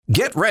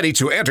Get ready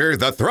to enter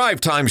the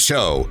Thrive Time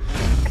Show.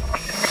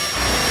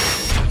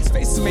 These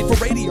faces are made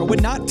for radio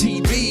and not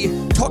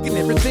TV. Talking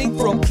everything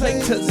from play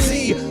to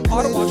Z.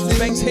 Auto auctions,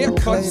 banks,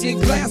 haircuts, and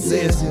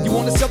glasses. You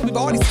want to sell it, we've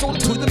already sold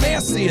it to the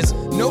masses.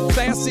 No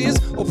classes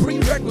or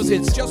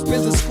prerequisites, just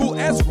business school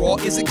as raw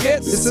as it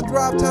gets. It's a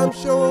Thrive Time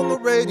Show on the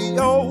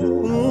radio.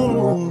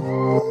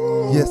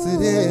 Yes,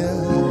 it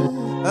is.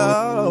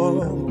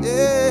 Oh,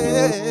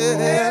 yeah.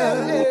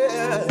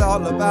 It's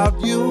all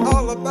about you.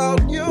 All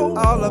about you.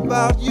 All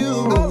about you.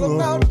 All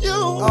about you.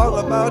 All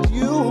about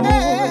you.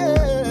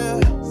 Yeah.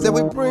 So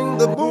we bring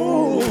the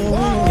boom.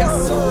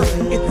 Yes, sir.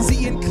 It's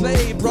Z and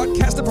Clay,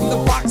 broadcasting from the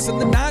box in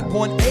the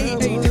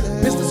 918.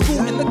 Business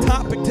school in the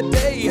topic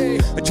today.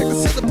 Check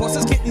the syllabus,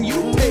 it's getting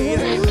you paid.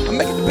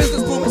 Making the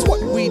business boom is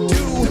what we do.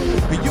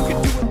 You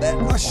can do it, let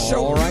us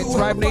show All right, you.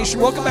 Thrive Nation,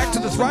 welcome back to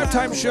the Thrive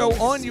Time Show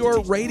on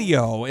your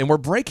radio. And we're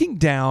breaking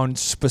down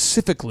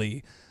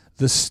specifically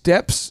the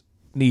steps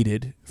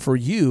needed for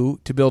you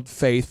to build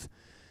faith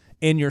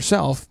in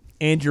yourself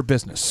and your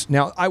business.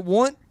 Now, I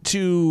want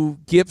to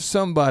give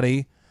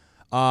somebody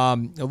a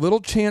little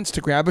chance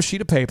to grab a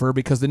sheet of paper,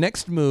 because the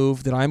next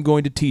move that I'm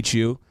going to teach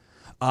you,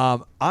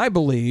 I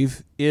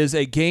believe, is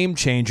a game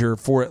changer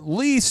for at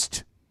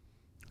least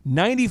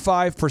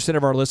 95%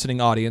 of our listening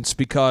audience,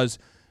 because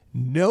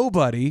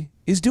nobody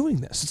is doing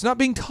this. It's not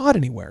being taught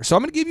anywhere. So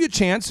I'm going to give you a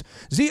chance.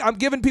 Z, I'm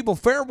giving people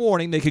fair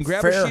warning. They can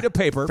grab a sheet of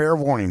paper. Fair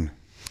warning.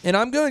 And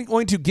I'm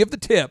going to give the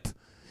tip.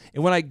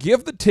 And when I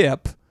give the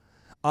tip,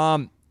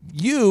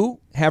 you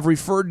have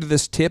referred to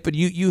this tip, and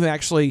you've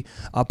actually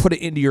put it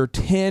into your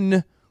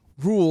 10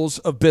 rules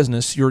of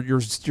business, your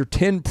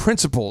 10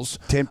 principles,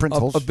 10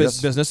 principles of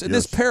business. And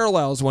this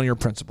parallels one of your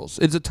principles.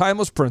 It's a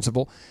timeless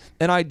principle.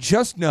 And I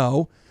just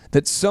know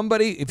that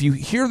somebody, if you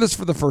hear this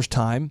for the first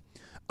time,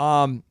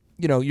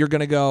 you're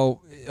going to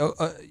go,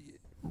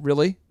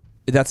 really?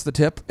 That's the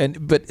tip.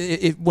 But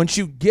once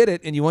you get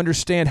it and you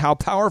understand how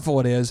powerful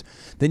it is,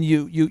 then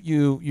you're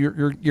going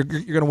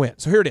to win.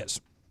 So here it is.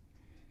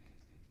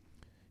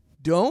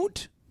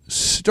 Don't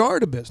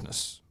start a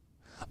business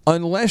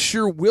unless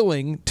you're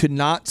willing to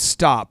not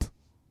stop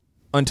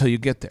until you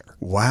get there.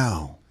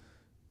 Wow.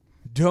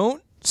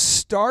 Don't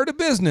start a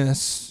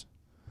business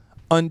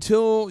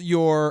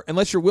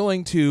unless you're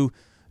willing to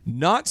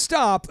not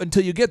stop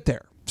until you get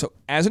there. So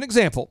as an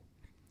example,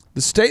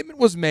 the statement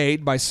was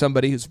made by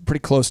somebody who's pretty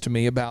close to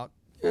me about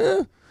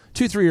 2-3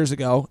 years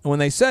ago. And when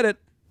they said it,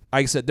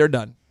 I said, they're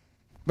done.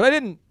 But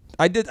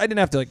I didn't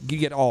have to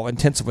get all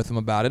intensive with them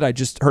about it. I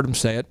just heard them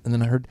say it, and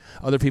then I heard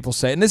other people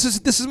say it. And this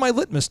is my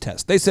litmus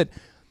test. They said,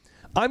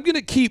 I'm going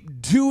to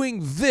keep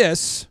doing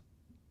this,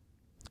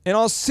 and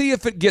I'll see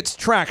if it gets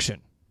traction.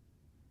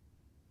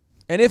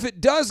 And if it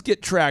does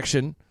get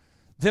traction,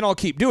 then I'll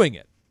keep doing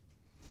it.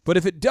 But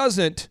if it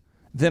doesn't,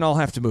 then I'll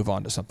have to move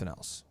on to something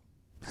else.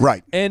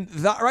 Right. And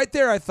right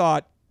there, I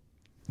thought,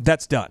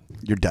 that's done.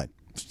 You're done.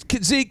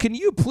 Z, can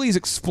you please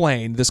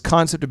explain this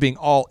concept of being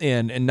all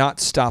in and not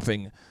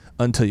stopping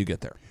until you get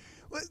there?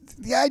 Well,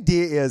 the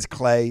idea is,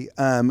 Clay,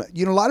 a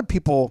lot of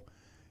people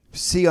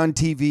see on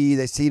TV,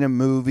 they see in a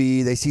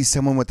movie, they see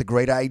someone with a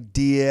great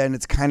idea, and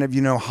it's kind of,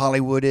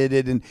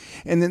 Hollywooded,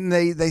 and then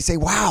they say,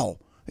 wow,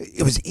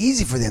 it was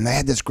easy for them. They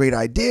had this great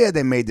idea.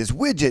 They made this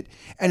widget,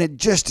 and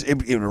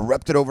it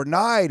erupted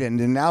overnight.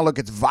 And now look,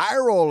 it's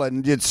viral,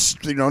 and it's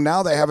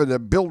now they have to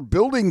build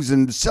buildings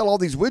and sell all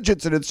these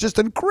widgets, and it's just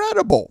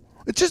incredible.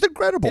 It's just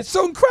incredible. It's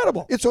so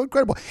incredible. It's so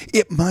incredible.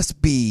 It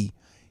must be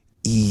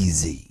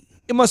easy.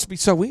 It must be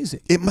so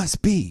easy. It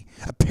must be.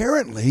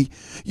 Apparently,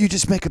 you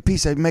just make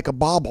a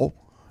bauble,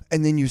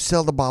 and then you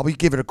sell the bauble. You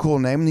give it a cool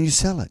name, and then you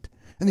sell it.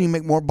 And then you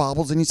make more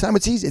baubles, and you sell them.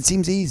 It's easy. It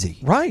seems easy.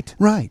 Right.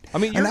 Right. I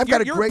mean,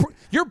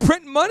 you're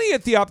printing money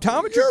at the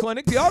optometry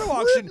clinic, the auto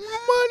auction.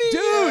 Money,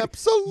 dude.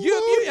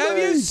 Absolutely. Have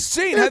you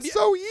seen? It's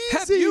so easy.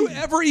 Have you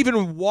ever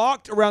even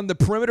walked around the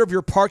perimeter of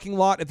your parking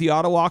lot at the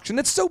auto auction?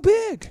 It's so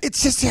big.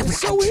 It's just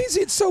so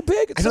easy. It's so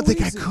big. I don't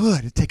think I could.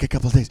 It'd take a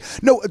couple of days.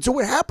 No. So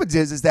what happens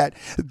is that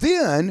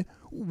then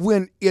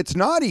when it's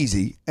not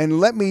easy, and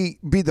let me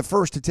be the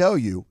first to tell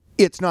you,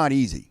 it's not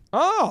easy.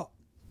 Oh.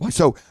 What?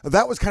 So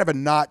that was kind of a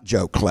not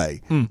joke,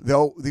 Clay. The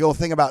old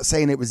thing about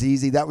saying it was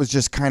easy, that was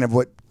just kind of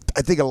what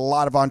I think a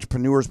lot of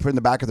entrepreneurs put in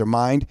the back of their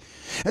mind.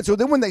 And so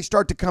then when they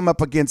start to come up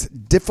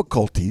against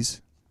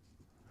difficulties,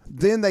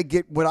 then they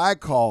get what I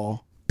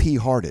call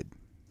pea-hearted.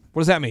 What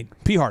does that mean?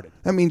 Pea-hearted.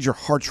 That means your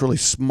heart's really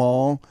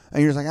small,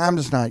 and you're just like, I'm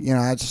just not,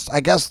 I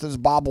guess this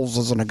baubles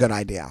isn't a good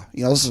idea.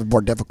 This is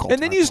more difficult.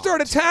 And then you start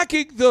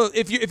attacking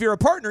if you're a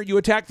partner, you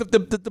attack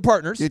the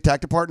partners. You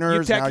attack the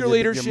partners. You attack your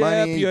leadership. Your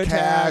money, you attack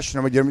cash.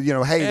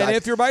 Hey, and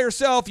if you're by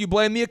yourself, you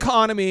blame the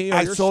economy. Or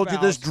I your sold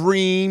spouse. you this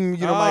dream.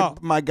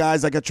 My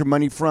guys I got your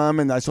money from,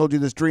 and I sold you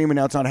this dream, and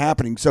now it's not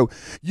happening. So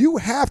you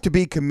have to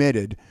be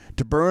committed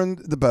to burn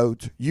the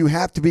boat. You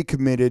have to be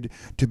committed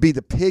to be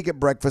the pig at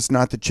breakfast,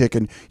 not the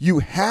chicken. You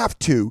have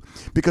to,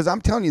 because I'm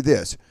telling you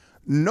this,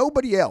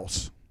 nobody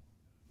else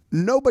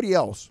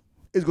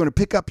is going to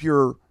pick up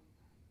your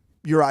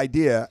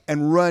idea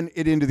and run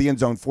it into the end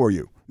zone for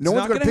you. No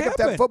one's going to pick up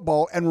that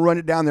football and run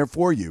it down there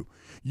for you.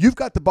 You've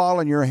got the ball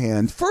in your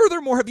hand.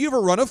 Furthermore, have you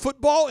ever run a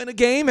football in a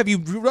game? Have you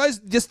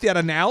realized just that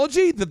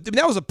analogy?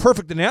 That was a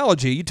perfect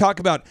analogy. You talk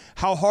about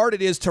how hard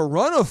it is to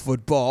run a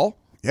football.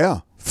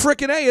 Yeah.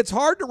 Frickin' A, it's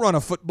hard to run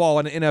a football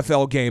in an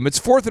NFL game. It's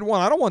 4th and 1.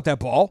 I don't want that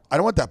ball. I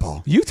don't want that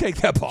ball. You take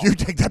that ball. You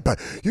take that ball.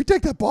 You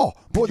take that ball.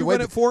 Boy, you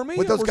run it for me?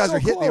 What those We're guys so are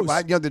hitting it.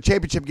 close. The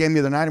championship game the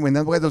other night, when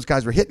the way those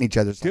guys were hitting each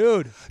other.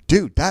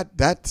 Dude,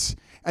 that's.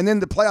 And then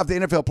the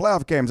NFL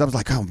playoff games, I was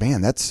like, oh,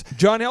 man, that's.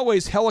 John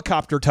Elway's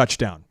helicopter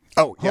touchdown.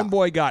 Oh, yeah.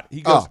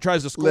 Homeboy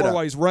tries to score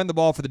while he's running the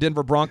ball for the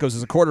Denver Broncos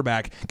as a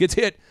quarterback, gets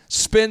hit,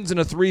 spins in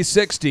a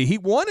 360. He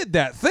wanted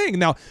that thing.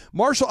 Now,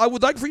 Marshall, I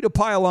would like for you to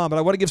pile on, but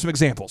I want to give some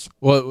examples.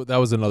 Well, that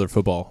was another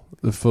football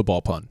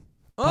pun.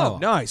 Oh,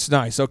 nice.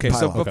 Okay,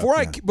 so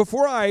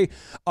before I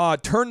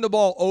turn the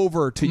ball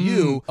over to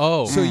you,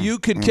 so you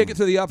can kick it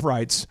to the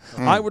uprights,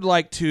 I would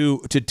like to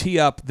tee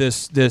up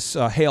this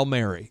Hail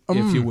Mary,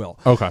 if you will.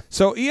 Okay.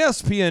 So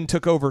ESPN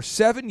took over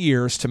 7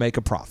 years to make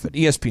a profit.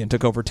 ESPN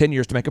took over 10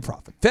 years to make a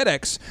profit.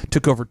 FedEx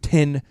took over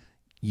 10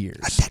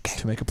 years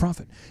to make a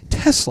profit.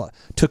 Tesla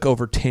took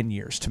over 10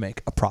 years to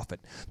make a profit.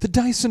 The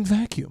Dyson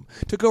vacuum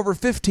took over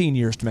 15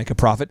 years to make a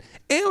profit.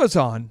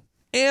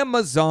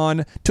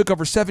 Amazon took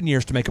over 7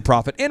 years to make a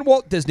profit, and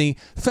Walt Disney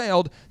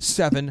failed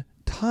 7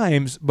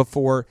 times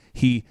before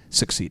he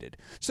succeeded.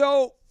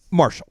 So,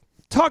 Marshall,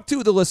 talk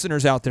to the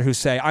listeners out there who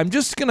say, I'm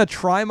just going to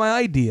try my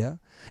idea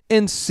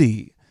and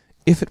see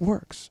if it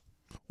works.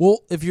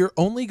 Well, if you're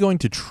only going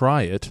to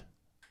try it,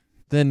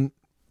 then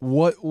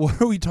what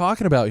are we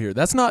talking about here?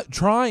 That's not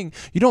trying.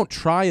 You don't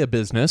try a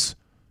business.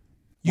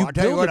 You I'll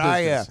tell you build what,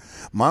 a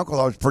business. my uncle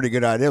thought it was a pretty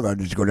good idea. I'd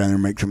just go down there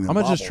and make some of them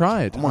I'm gonna just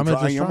try it. I'm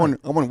going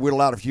to whittle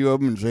out a few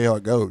of them and see how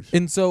it goes.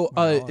 And so,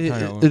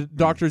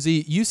 Dr.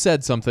 Z, you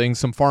said something,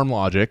 some farm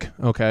logic,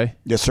 okay?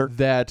 Yes, sir.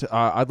 That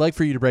I'd like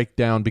for you to break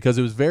down because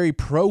it was very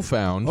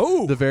profound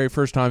the very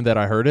first time that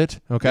I heard it,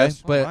 okay?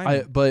 Yes.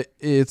 But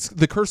it's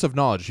the curse of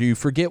knowledge. You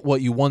forget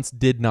what you once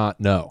did not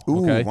know,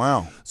 okay? Ooh,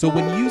 wow. So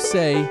when you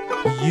say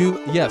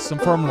some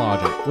farm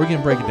logic, we're going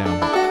to break it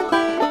down.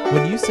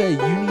 When you say you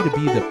need to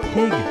be the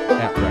pig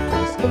at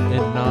breakfast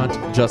and not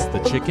just the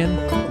chicken,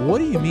 what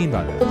do you mean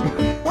by that?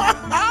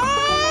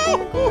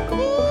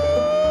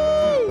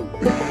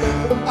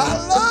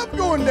 I love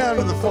going down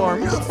to the farm.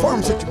 You know, the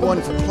farm's such a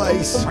wonderful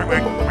place.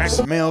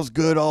 Smells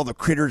good, all the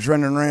critters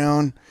running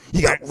around.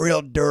 You got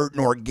real dirt and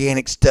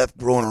organic stuff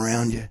growing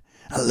around you.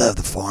 I love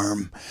the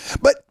farm.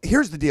 But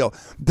here's the deal.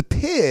 The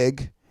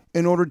pig,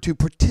 in order to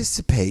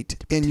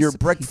participate in your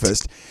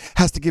breakfast,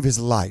 has to give his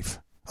life,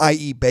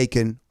 i.e.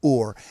 bacon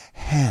or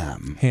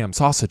ham. Ham,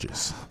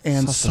 sausages.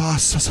 And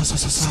sausages.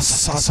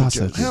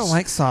 I don't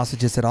like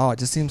sausages at all. It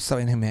just seems so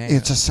inhumane.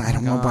 It's just, I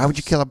don't know. Why would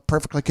you kill a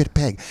perfectly good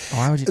pig?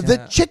 Why would you do The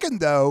that? chicken,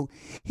 though,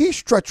 he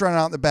struts around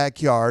out in the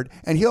backyard,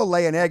 and he'll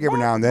lay an egg every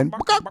now and then.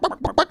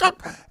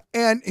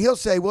 And he'll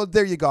say, well,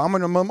 there you go. I'm a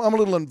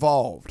little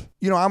involved.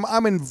 You know,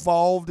 I'm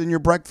involved in your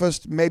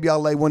breakfast. Maybe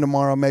I'll lay one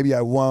tomorrow. Maybe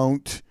I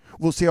won't.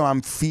 We'll see how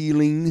I'm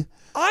feeling.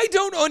 I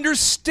don't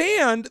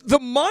understand the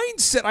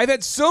mindset. I've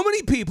had so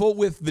many people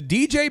with the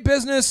DJ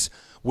business,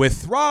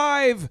 with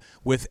Thrive,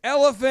 with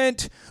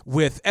Elephant,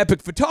 with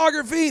Epic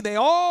Photography. They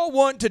all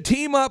want to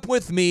team up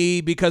with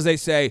me because they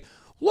say,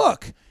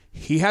 look,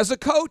 he has a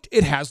coat.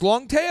 It has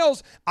long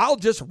tails. I'll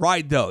just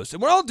ride those. And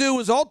what I'll do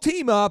is I'll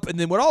team up, and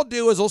then what I'll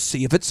do is I'll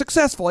see if it's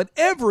successful. And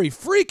every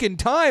freaking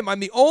time, I'm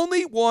the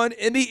only one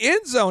in the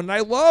end zone. And I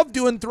love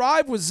doing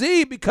Thrive with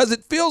Z because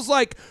it feels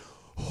like,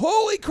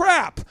 holy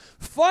crap,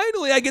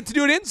 finally I get to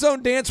do an end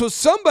zone dance with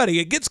somebody.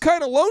 It gets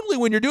kind of lonely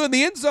when you're doing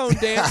the end zone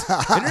dance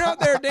and you're out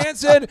there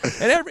dancing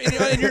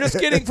and you're just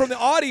getting from the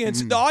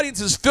audience. The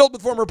audience is filled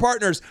with former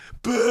partners.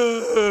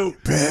 Boo!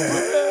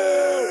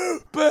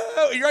 Boo! Boo!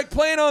 You're like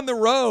playing on the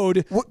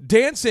road,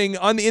 dancing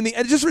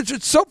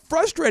it's so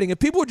frustrating. If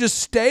people would just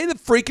stay the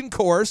freaking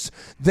course,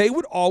 they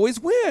would always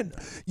win.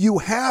 You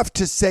have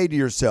to say to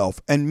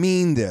yourself and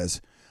mean this,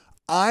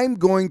 I'm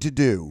going to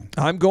do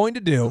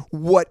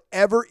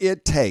whatever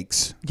it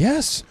takes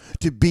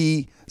to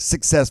be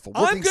successful.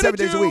 I'm going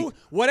to do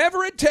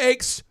whatever it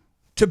takes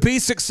to be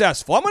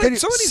successful. Someone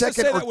needs to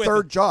say that with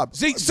third job.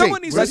 See,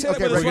 someone needs to say that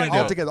with us right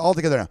now. All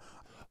together now.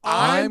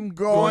 I'm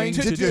going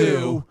to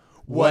do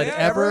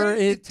whatever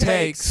it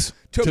takes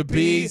to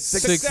be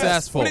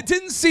successful. But it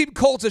didn't seem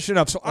cultish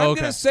enough, so I'm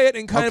going to say it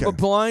in kind of a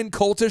blind,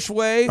 cultish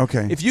way.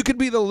 Okay. If you could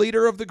be the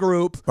leader of the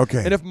group,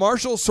 and if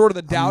Marshall's sort of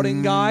the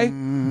doubting guy,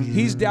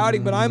 he's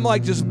doubting, but I'm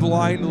like just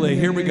blindly.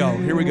 Here we go,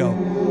 Z.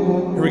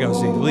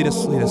 Lead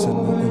us in the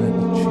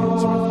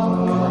chants.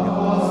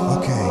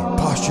 Okay,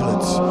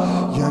 postulates.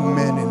 Young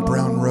men in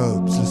brown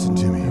robes, listen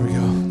to me. Here we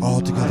go.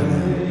 All together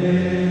now.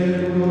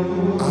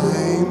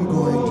 I'm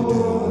going to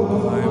do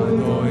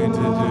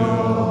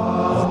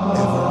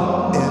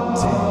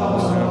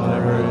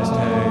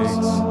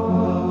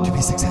to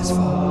be successful.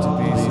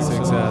 Okay.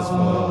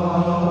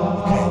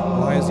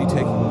 Why is he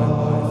taking my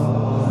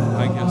life?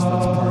 I guess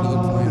that's part of the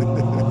plan.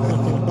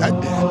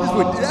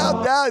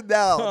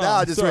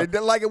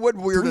 Like it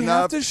wasn't weird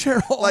enough. Have to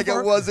share all like of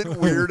it wasn't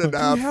weird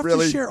enough. Do we have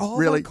really, to share all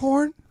really. of our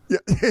corn?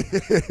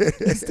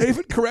 Is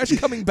David Koresh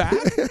coming back?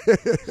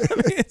 I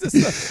mean, it's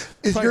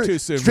just probably too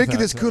soon. Drinking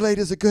this Kool-Aid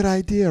is a good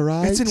idea,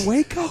 right? It's in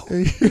Waco.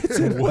 It's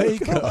in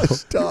Waco.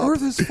 The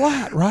Earth is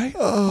flat, right?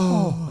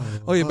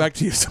 Oh, yeah, back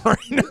to you. Sorry.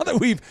 Now that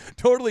we've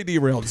totally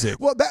derailed Zig.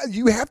 Well,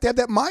 you have to have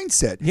that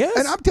mindset. Yes.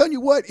 And I'm telling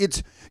you what,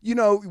 it's,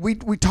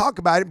 we talk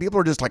about it. And people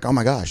are just like, oh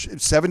my gosh,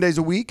 7 days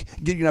a week,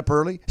 getting up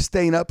early,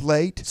 staying up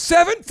late.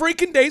 7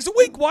 freaking days a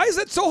week. Why is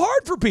it so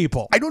hard for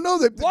people? I don't know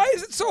that. Why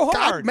is it so hard?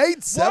 God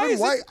made 7.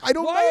 Why? I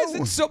don't know. Why is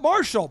it so,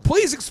 Marshall,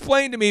 please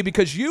explain to me,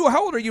 because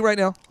how old are you right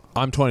now?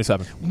 I'm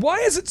 27. Why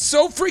is it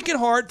so freaking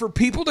hard for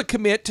people to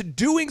commit to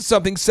doing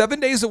something 7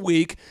 days a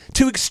week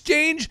to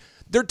exchange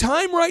their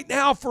time right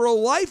now for a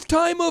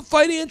lifetime of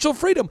financial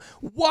freedom?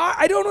 Why?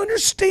 I don't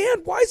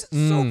understand. Why is it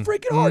so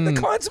freaking hard? The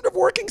concept of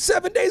working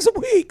 7 days a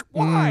week.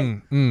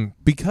 Why?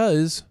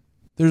 Because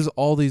there's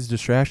all these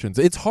distractions.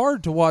 It's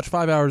hard to watch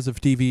 5 hours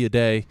of TV a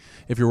day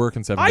if you're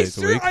working 7 days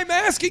a week. I'm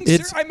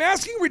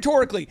asking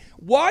rhetorically.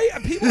 Why?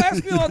 People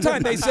ask me all the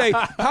time. They say,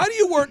 how do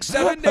you work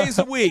 7 days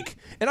a week?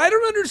 And I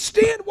don't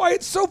understand why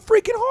it's so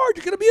freaking hard.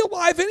 You're going to be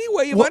alive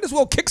anyway. You might as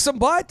well kick some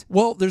butt.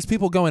 Well, there's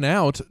people going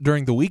out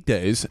during the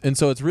weekdays, and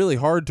so it's really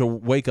hard to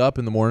wake up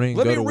in the morning and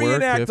go to work. Let me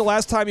reenact the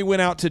last time you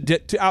went out to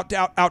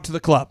the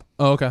club.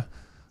 Oh, okay.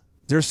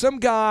 There's some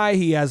guy,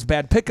 he has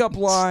bad pickup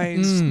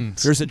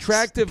lines. There's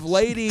attractive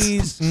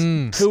ladies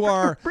who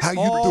are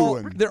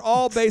they're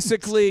all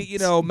basically,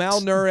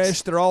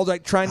 malnourished. They're all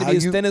like trying to be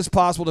as thin as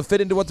possible to fit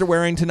into what they're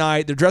wearing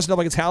tonight. They're dressing up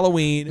like it's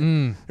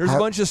Halloween. There's a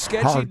bunch of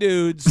sketchy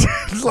dudes.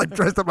 It's like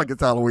dressed up like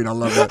it's Halloween. I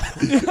love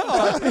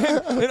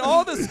that. And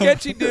all the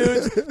sketchy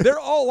dudes, they're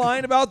all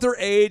lying about their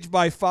age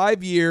by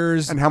 5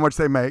 years. And how much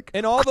they make.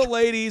 And all the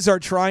ladies are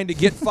trying to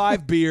get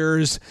 5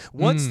 beers.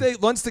 Once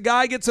the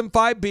guy gets them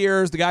 5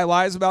 beers, the guy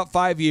lies about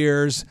 5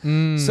 years.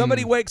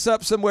 Somebody wakes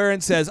up somewhere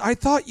and says, I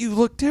thought you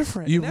looked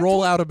different. You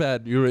roll out of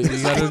bed. You roll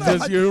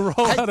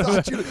out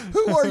of bed.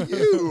 Who are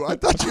you? I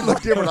thought you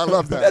looked different. I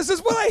love that. This is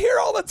what I hear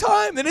all the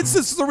time. And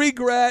it's the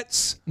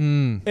regrets.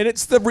 And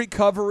it's the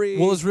recovery.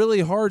 Well, it's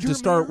really hard to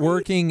start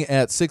working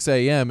at 6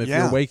 a.m. if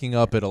you're waking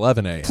up at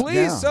 11 a.m.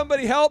 Please,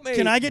 somebody help me.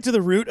 Can I get to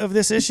the root of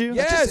this issue?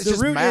 Yes.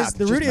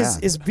 The root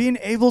is being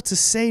able to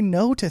say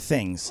no to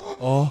things.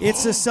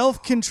 It's a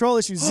self-control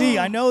issue. Z,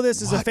 I know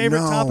this is a favorite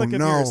topic of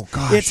yours.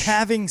 Gosh. It's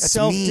having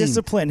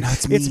self-discipline.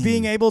 It's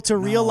being able to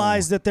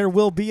realize that there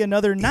will be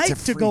another night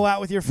to go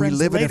out with your friends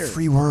later. We live in a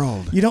free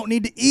world. You don't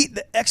need to eat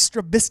the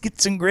extra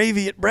biscuits and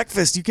gravy at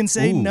breakfast. You can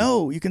say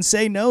no. You can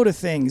say no to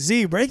things.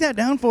 Z, break that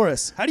down for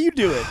us. How do you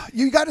do it?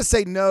 You got to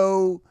say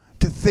no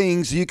to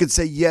things so you can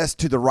say yes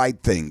to the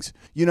right things.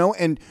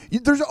 And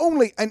there's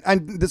only,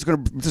 and this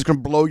is gonna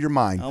blow your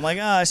mind. Oh my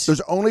gosh.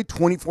 There's only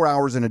 24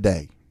 hours in a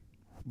day.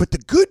 But the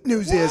good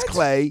news is,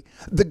 Clay,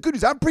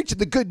 I'm preaching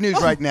the good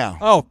news right now.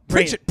 Oh,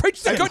 preach it.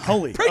 Preach the good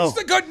holy. Preach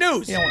the good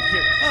news. You don't want to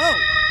hear it.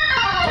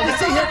 You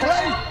see here,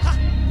 Clay?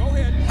 Go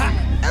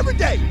ahead. Every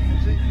day.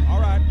 All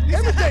right.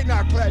 Every day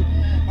now, Clay.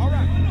 All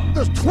right.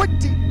 There's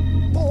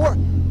 24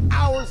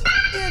 hours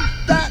in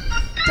that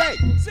day.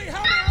 See,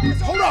 how many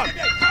hours? Hold on.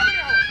 How many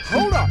hours?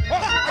 Hold on.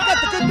 I got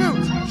the good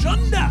news.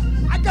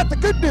 Shunda. I got the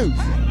good news.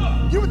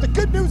 You know what the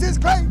good news is,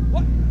 Clay?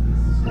 What?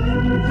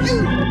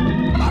 You,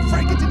 my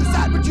friend, get to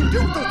decide what you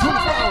do with those 24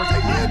 hours.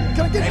 Amen?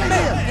 Can I get an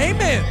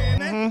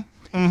amen?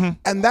 Amen.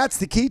 And that's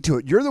the key to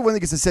it. You're the one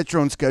that gets to set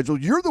your own schedule.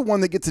 You're the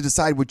one that gets to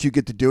decide what you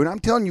get to do. And I'm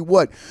telling you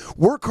what,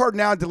 work hard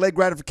now, delay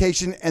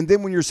gratification, and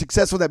then when you're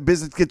successful, that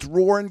business gets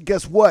roaring,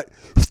 guess what?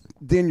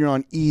 Then you're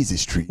on easy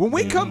street. When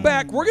we come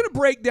back, we're going to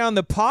break down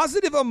the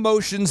positive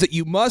emotions that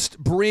you must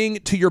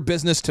bring to your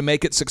business to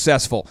make it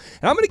successful.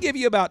 And I'm going to give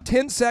you about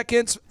 10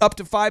 seconds, up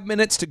to 5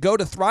 minutes, to go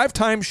to Thrive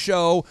Time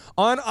Show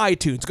on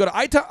iTunes. Go to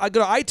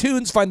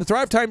iTunes, find the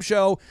Thrive Time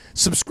Show,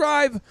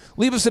 subscribe,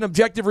 leave us an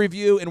objective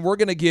review, and we're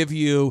going to give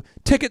you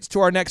tickets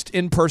to our next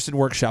in-person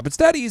workshop. It's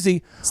that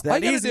easy. All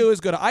you got to do is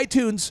go to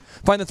iTunes,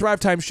 find the Thrive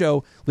Time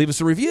Show, leave us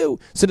a review,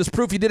 send us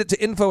proof you did it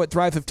to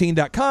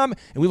info@thrive15.com,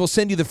 and we will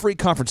send you the free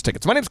conference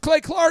tickets. My name's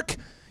Clay Clark.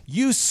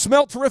 You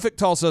smell terrific,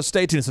 Tulsa.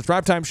 Stay tuned. It's the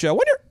Thrive Time Show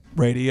on your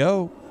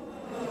radio.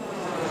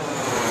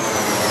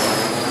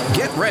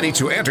 Get ready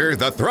to enter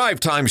the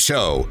Thrive Time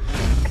Show.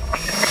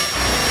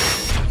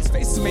 These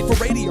faces are made for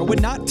radio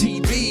and not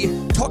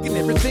TV. Talking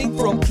everything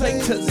from Clay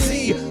to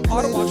Z.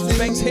 Auto washes,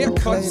 banks,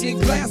 haircuts,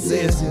 and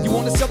glasses. You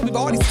want to sell it, we've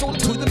already sold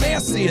it to the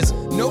masses.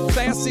 No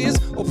classes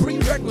or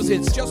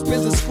prerequisites. Just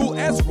business school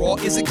as raw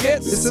as it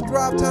gets. It's a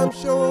Thrive Time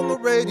Show on the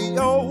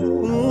radio.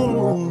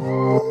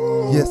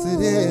 Yes,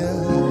 it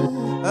is.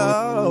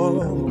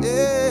 Oh,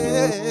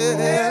 yeah.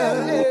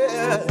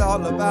 It's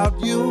all about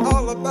you.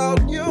 All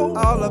about you.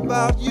 All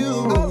about you.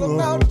 All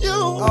about you.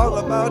 All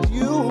about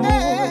you.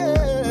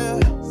 Yeah.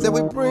 So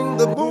we bring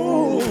the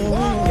boom.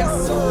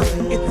 Yes, sir.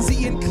 It's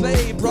Z and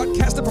Clay,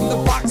 broadcasting from the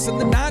box in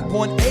the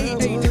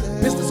 918.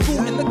 Business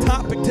school in the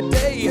topic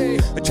today.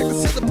 Check the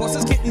syllabus,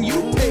 it's getting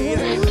you paid.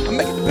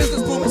 Making the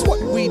business boom is what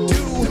we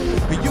do.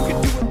 You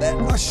can do it, let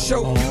us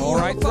show you. All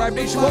right, Thrive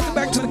Nation, welcome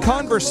back to the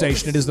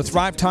conversation. It is the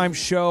Thrive Time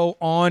Show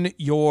on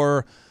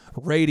your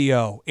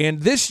Radio.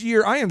 And this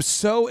year, I am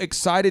so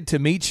excited to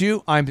meet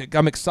you.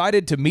 I'm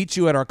excited to meet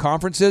you at our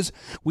conferences.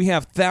 We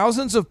have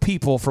thousands of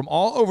people from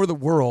all over the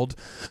world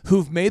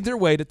who've made their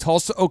way to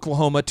Tulsa,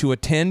 Oklahoma to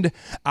attend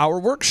our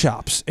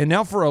workshops. And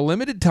now for a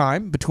limited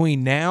time,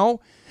 between now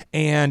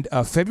and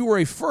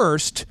February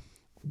 1st,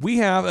 we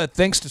have,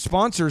 thanks to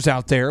sponsors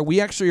out there,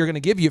 we actually are going to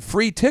give you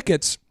free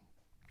tickets.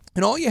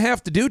 And all you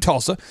have to do,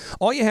 Tulsa,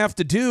 all you have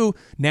to do,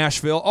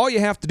 Nashville, all you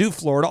have to do,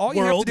 Florida, all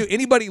you have to do,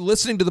 anybody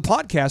listening to the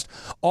podcast,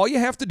 all you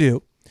have to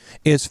do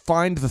is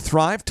find the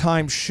Thrive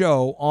Time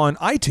Show on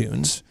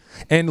iTunes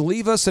and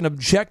leave us an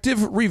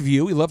objective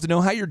review. We'd love to know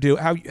how you're doing,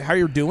 how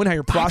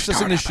you're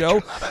processing the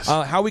show,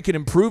 how we can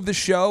improve the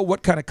show,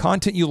 what kind of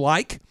content you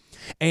like.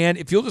 And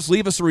if you'll just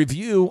leave us a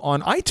review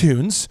on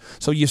iTunes,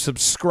 so you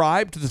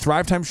subscribe to the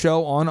Thrive Time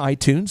Show on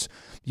iTunes,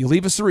 you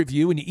leave us a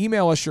review and you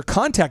email us your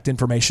contact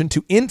information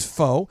to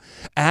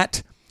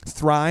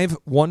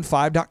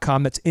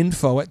info@thrive15.com. That's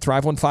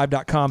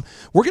info@thrive15.com.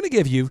 We're going to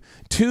give you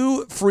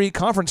 2 free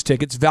conference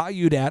tickets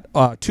valued at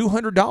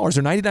 $200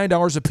 or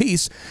 $99 a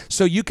piece,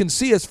 so you can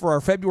see us for our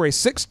February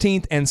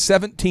 16th and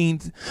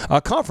 17th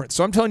conference.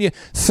 So I'm telling you,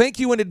 thank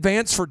you in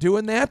advance for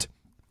doing that.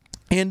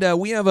 And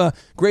we have a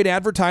great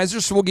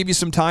advertiser, so we'll give you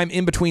some time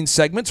in between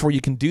segments where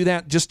you can do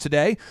that just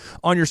today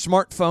on your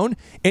smartphone.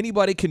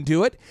 Anybody can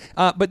do it.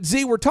 But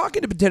Z, we're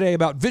talking today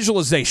about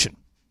visualization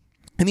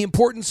and the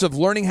importance of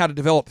learning how to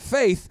develop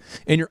faith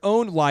in your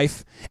own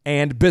life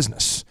and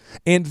business.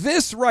 And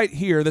this right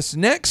here, this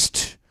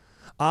next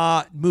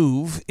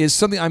move is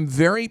something I'm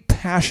very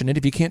passionate.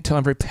 If you can't tell,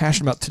 I'm very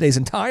passionate about today's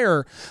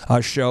entire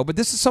show. But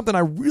this is something I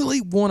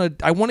really want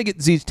to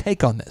get Z's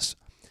take on this.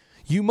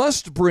 You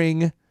must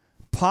bring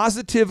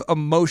positive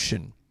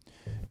emotion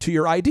to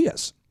your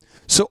ideas.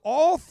 So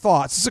all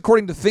thoughts, this is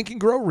according to Think and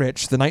Grow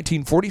Rich, the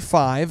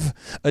 1945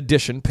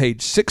 edition,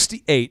 page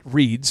 68,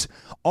 reads,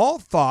 all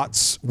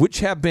thoughts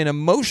which have been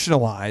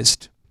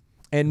emotionalized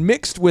and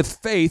mixed with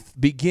faith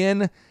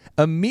begin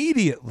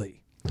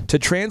immediately to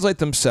translate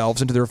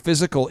themselves into their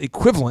physical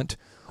equivalent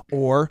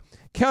or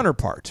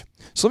counterpart.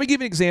 So let me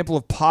give you an example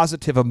of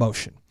positive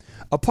emotion.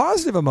 A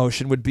positive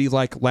emotion would be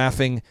like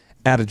laughing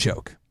at a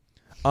joke.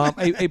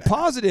 A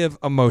positive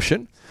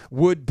emotion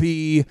would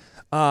be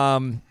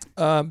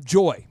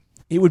joy.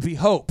 It would be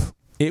hope.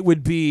 It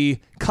would be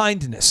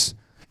kindness.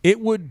 It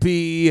would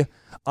be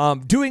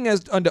doing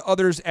as unto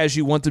others as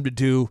you want them to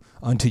do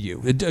unto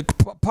you. A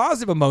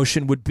positive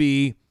emotion would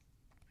be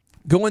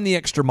going the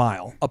extra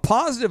mile. A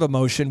positive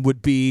emotion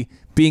would be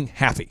being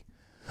happy.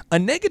 A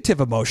negative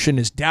emotion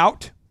is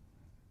doubt,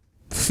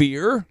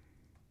 fear,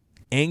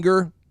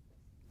 anger,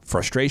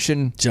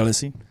 frustration,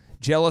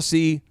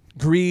 jealousy,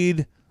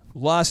 greed,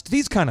 lust,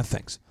 these kind of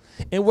things.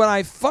 And what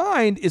I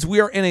find is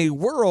we are in a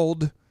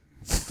world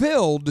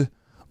filled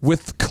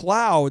with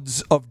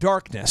clouds of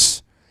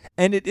darkness,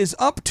 and it is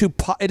up to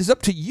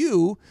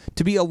you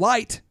to be a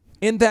light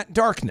in that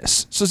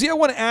darkness. So, Z, I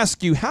want to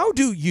ask you, how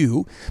do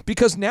you,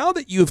 because now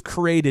that you have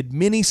created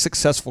many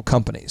successful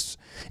companies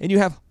and you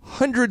have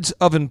hundreds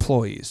of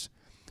employees,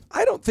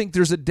 I don't think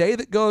there's a day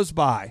that goes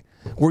by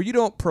where you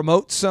don't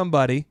promote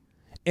somebody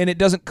and it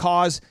doesn't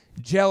cause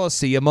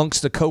jealousy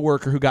amongst a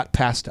coworker who got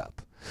passed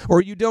up.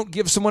 Or you don't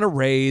give someone a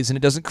raise and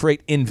it doesn't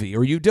create envy.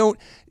 Or you don't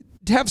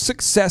have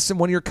success in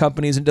one of your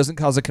companies and it doesn't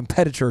cause a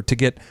competitor to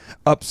get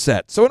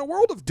upset. So in a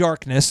world of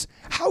darkness,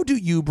 how do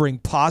you bring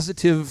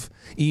positive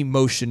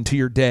emotion to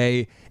your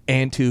day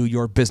and to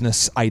your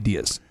business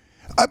ideas?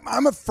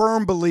 I'm a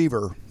firm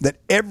believer that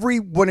every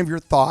one of your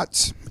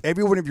thoughts,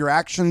 every one of your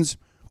actions,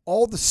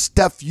 all the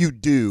stuff you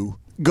do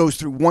goes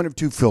through one of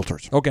 2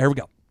 filters. Okay, here we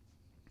go.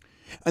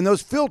 And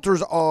those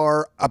filters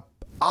are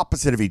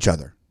opposite of each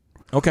other.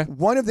 Okay.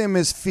 One of them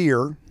is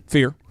fear.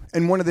 Fear.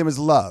 And one of them is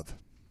love.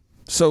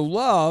 So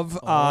love,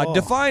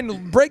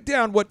 break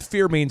down what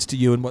fear means to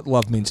you and what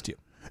love means to you.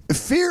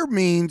 Fear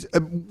means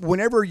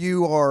whenever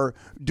you are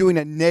doing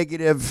a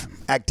negative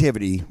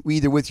activity,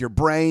 either with your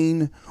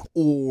brain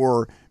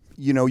or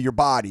your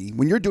body,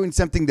 when you're doing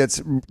something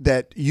that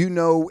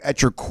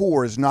at your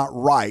core is not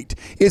right,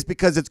 it's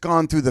because it's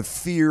gone through the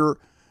fear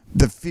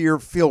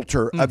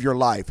filter of your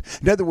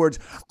life. In other words,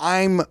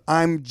 I'm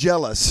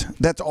jealous.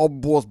 That's all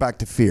boils back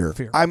to fear.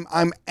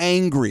 I'm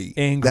angry.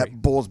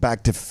 That boils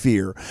back to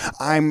fear.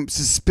 I'm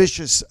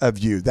suspicious of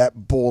you.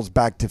 That boils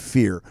back to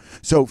fear.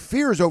 So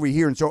fear is over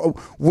here. And so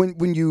when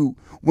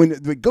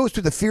it goes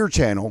through the fear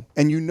channel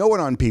and you know it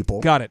on people.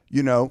 Got it.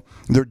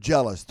 They're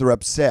jealous. They're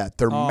upset.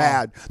 They're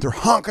mad. They're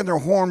honking their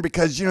horn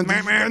because they're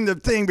in the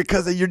thing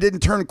because you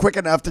didn't turn quick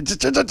enough to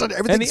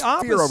everything's and the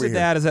opposite fear over here. Of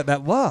that is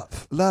that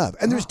love.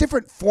 And there's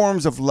different forms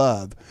of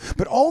love,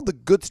 but all the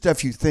good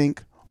stuff you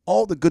think,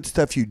 all the good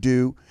stuff you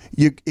do,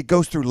 it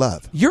goes through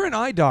love. You're an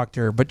eye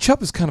doctor, but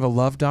Chup is kind of a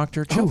love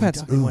doctor. Chup had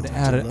something you want to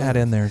add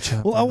in there,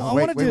 Chup. Well,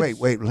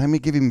 wait. Let me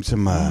give him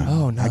some.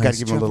 Nice. I got to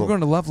give him a little. We're going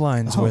to Love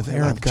Lines with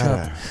Eric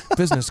Chup,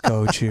 business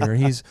coach here.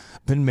 He's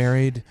been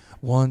married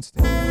once.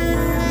 Well,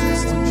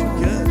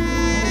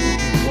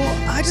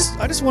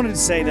 I just wanted to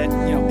say that,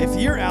 if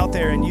you're out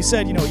there and you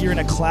said, you're in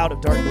a cloud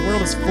of darkness, the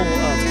world is full of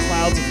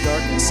clouds of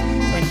darkness,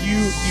 and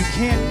you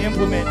can't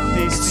implement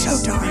these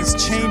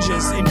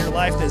changes in your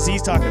life that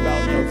Z's talking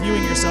about,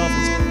 viewing yourself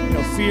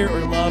as, fear or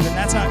love,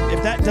 and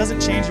if that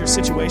doesn't change your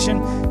situation,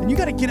 then you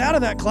got to get out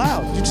of that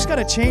cloud. You just got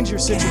to change your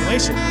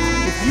situation.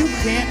 If you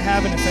can't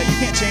have an effect, you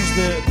can't change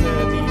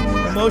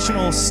the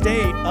emotional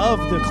state of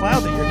the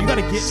cloud that you're in. You got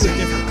to get to a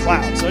different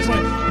cloud. So you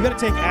got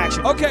to take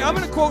action. Okay, I'm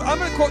gonna quote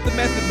the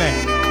Method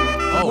Man.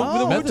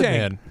 The Method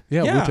Man.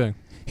 Yeah, Wu-Tang.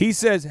 He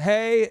says,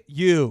 "Hey,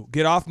 you,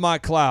 get off my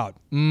cloud."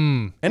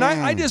 And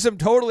I just am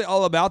totally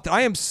all about that.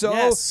 I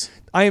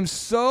am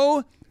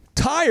so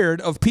tired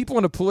of people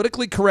in a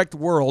politically correct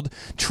world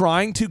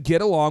trying to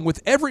get along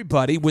with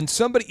everybody when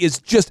somebody is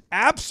just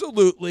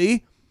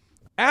absolutely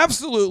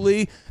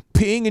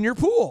peeing in your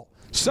pool.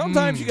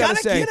 Sometimes you gotta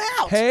say, get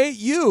out. "Hey,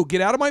 you,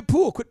 get out of my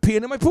pool. Quit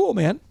peeing in my pool,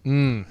 man."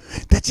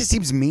 That just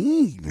seems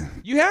mean.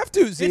 You have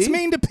to, Z. It's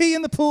mean to pee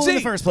in the pool in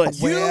the first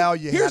place. Well,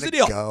 you here's had the to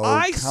deal. go.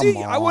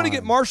 I want to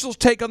get Marshall's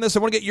take on this. I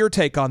want to get your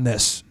take on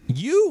this.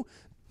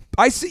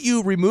 I see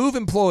you remove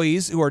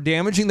employees who are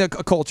damaging the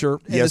culture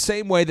in the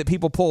same way that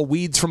people pull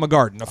weeds from a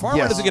garden. A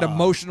farmer doesn't get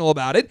emotional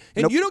about it,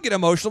 and you don't get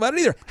emotional about it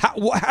either. How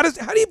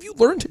have you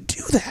learned to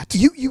do that?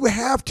 You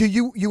have to.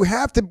 You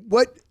have to.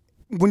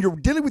 When you're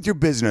dealing with your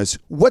business,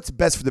 what's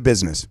best for the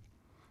business?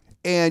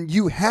 And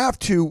you have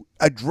to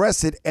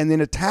address it and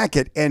then attack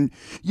it. And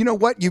you know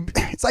what?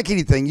 It's like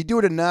anything. You do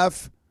it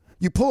enough,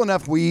 you pull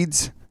enough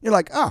weeds, you're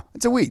like,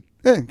 it's a weed.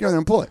 Go there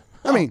and pull it.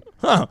 I mean,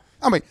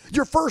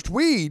 your first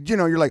weed,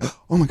 you're like,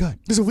 oh my God,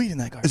 there's a weed in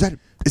that garden.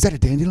 Is that a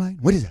dandelion?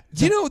 What is that?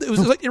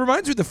 It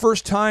reminds me of the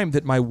first time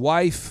that my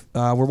wife,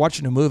 we're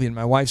watching a movie and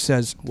my wife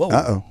says,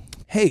 "Whoa,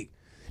 hey,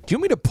 do you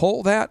want me to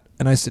pull that?"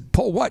 And I said,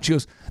 "Pull what?" She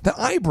goes, "The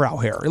eyebrow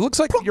hair. It looks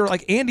like you're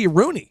like Andy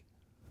Rooney."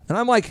 And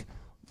I'm like,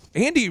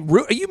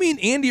 you mean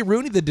Andy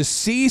Rooney, the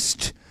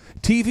deceased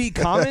TV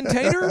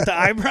commentator? The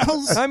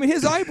eyebrows? I mean,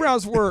 his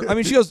eyebrows were,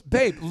 she goes,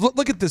 "Babe,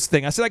 look at this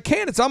thing." I said, "I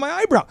can't. It's on my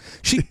eyebrow."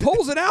 She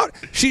pulls it out.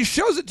 She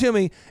shows it to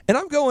me. And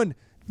I'm going,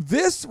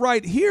 this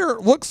right here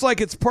looks like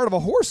it's part of a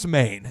horse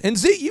mane. And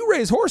Z, you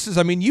raise horses.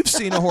 You've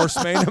seen a horse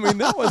mane.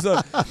 That was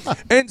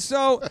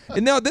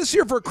and now this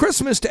year for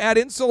Christmas, to add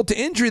insult to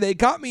injury, they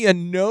got me a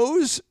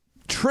nose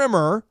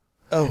trimmer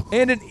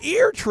and an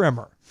ear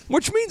trimmer.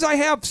 Which means I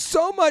have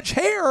so much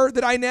hair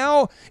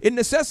that it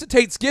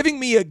necessitates giving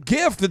me a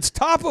gift that's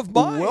top of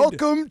mind.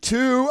 Welcome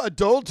to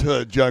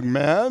adulthood, young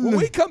man. When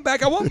we come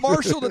back, I want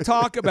Marshall to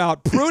talk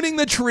about pruning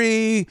the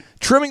tree,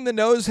 trimming the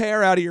nose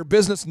hair out of your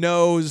business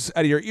nose,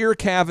 out of your ear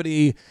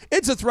cavity.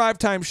 It's a Thrive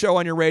Time show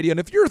on your radio. And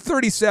if you're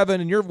 37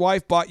 and your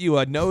wife bought you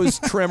a nose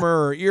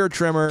trimmer or ear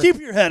trimmer, keep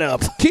your head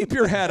up. Keep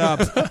your head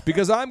up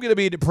because I'm going to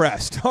be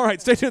depressed. All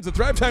right, stay tuned. It's the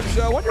Thrive Time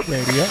show on your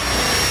radio.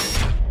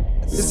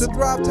 It's a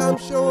Thrive Time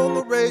show on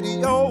the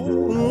radio.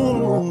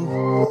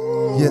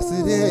 Yes,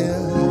 it is.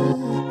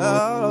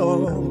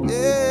 Oh,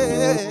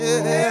 yeah.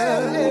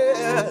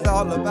 It's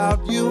all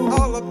about you.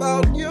 All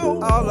about you.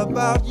 All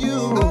about you.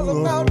 All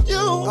about you.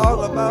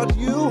 All about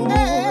you.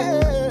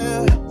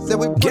 Yeah.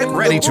 Get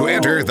ready to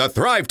enter the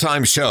Thrive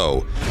Time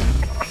show.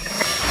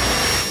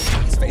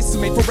 Faces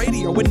made for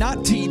radio and not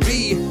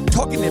TV.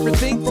 Talking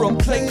everything from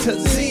Clay to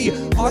Z.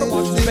 Auto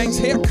washes, banks,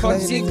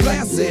 haircuts, and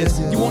glasses.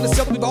 You want to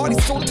sell it, we've already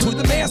sold it to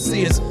the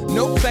masses.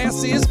 No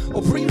classes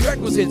or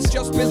prerequisites.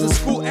 Just business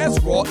school as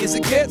raw as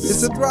it gets.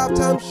 It's a Thrive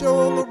Time show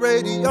on the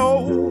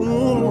radio.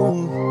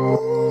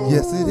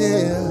 Yes, it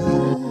is.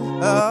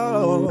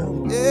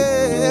 Oh,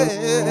 yeah.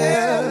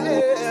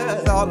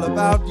 It's all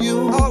about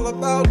you. All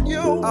about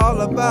you.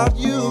 All about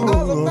you.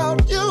 All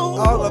about you.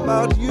 All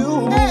about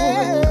you.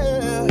 Yeah.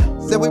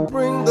 So we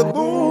bring the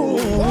boom.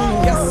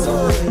 Yes,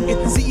 sir.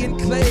 It's Z and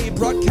Clay,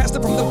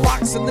 broadcasting from the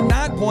box in the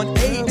 9.8.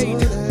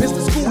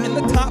 Business school and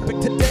the topic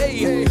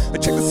today.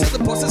 Check the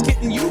syllabus, it's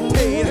getting you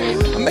paid.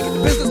 Making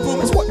the business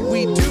boom is what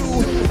we do.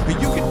 You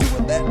can do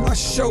it, let us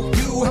show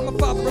you. I'm a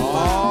father of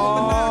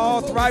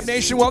five. Thrive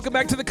Nation, welcome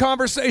back to the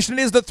conversation.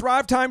 It is the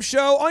Thrive Time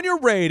show on your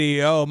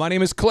radio. My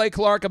name is Clay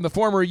Clark. I'm the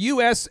former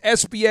U.S.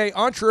 SBA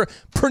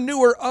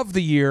Entrepreneur of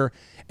the Year.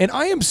 And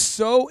I am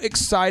so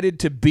excited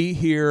to be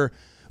here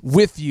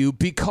with you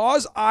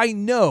because I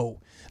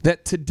know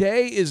that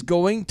today is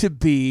going to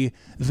be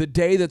the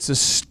day that's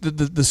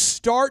the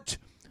start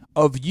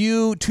of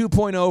you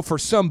 2.0 for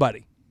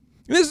somebody.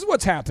 And this is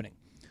what's happening.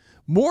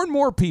 More and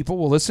more people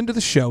will listen to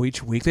the show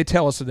each week. They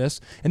tell us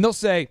this, and they'll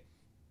say,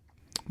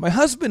 my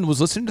husband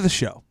was listening to the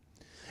show,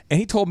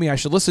 and he told me I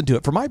should listen to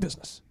it for my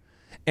business.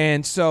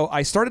 And so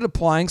I started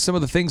applying some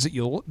of the things that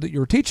you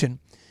were teaching.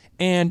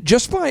 And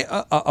just by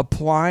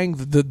applying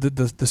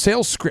the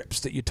sales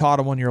scripts that you taught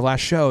on one of your last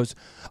shows,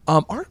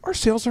 our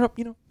sales are up,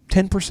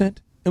 10%.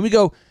 And we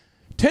go,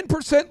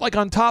 10% like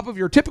on top of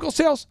your typical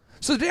sales?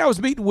 So today I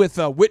was meeting with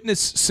Witness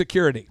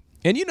Security.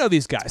 And you know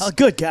these guys. Oh,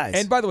 good guys.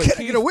 And by the way,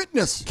 Can I get a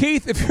witness?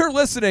 Keith, if you're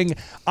listening,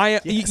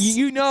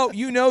 you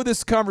know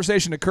this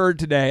conversation occurred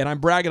today, and I'm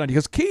bragging on you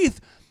because Keith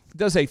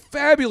does a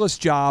fabulous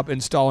job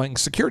installing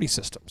security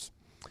systems.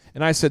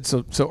 And I said,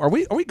 so are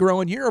we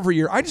growing year over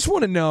year? I just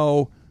want to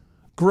know,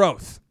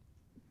 growth.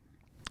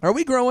 Are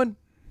we growing?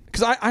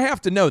 Because I have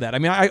to know that. I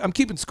mean, I'm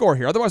keeping score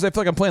here. Otherwise, I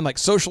feel like I'm playing like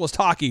socialist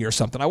hockey or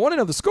something. I want to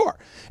know the score.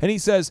 And he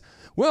says,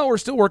 well, we're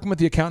still working with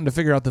the accountant to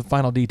figure out the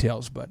final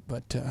details. But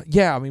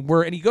yeah, I mean,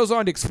 and he goes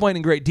on to explain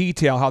in great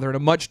detail how they're in a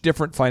much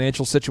different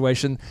financial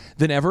situation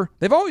than ever.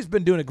 They've always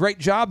been doing a great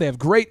job. They have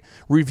great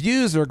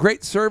reviews. They're a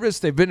great service.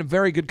 They've been a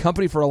very good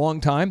company for a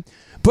long time.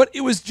 But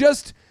it was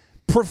just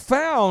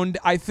profound,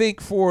 I think,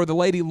 for the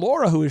lady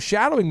Laura who is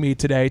shadowing me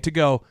today to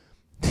go,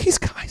 these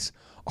guys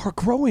are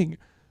growing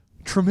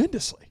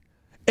tremendously.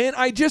 And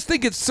I just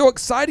think it's so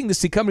exciting to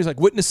see companies like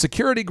Witness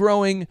Security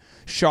growing,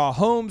 Shaw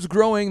Homes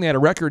growing. They had a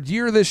record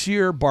year this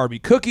year. Barbie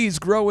Cookies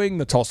growing.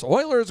 The Tulsa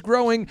Oilers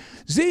growing.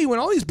 Z, when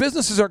all these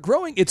businesses are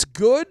growing, it's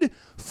good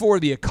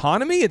for the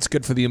economy. It's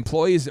good for the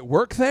employees that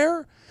work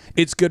there.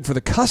 It's good for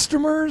the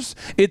customers.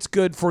 It's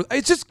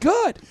just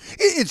good.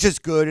 It's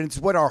just good, and it's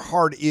what our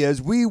heart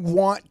is. We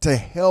want to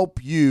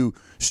help you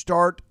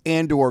start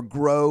and or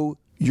grow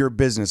your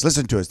business.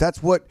 Listen to us.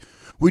 That's what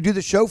we do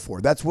the show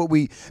for. That's what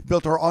we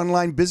built our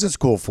online business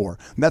school for.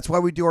 And that's why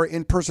we do our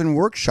in-person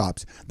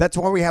workshops. That's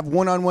why we have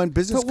one-on-one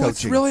business coaching.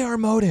 What's really our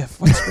motive?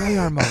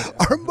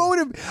 Our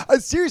motive,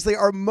 seriously,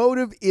 our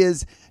motive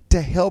is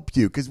to help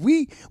you because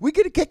we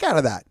get a kick out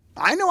of that.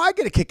 I know I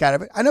get a kick out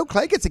of it. I know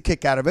Clay gets a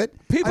kick out of it.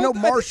 I know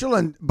Marshall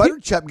and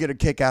Butterchup get a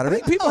kick out of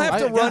it. People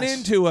have to run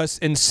into us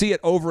and see it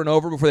over and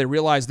over before they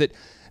realize that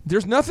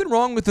there's nothing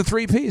wrong with the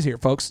 3 Ps here,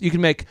 folks. You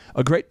can make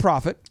a great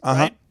profit,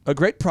 right? A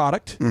great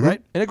product,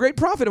 right? And a great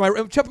profit.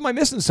 Am I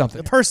missing something?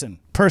 A person,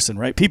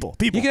 right? People.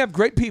 You can have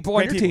great people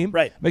on your team,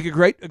 right? Make a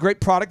great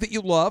product that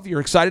you love, you're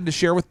excited to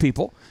share with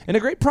people, and a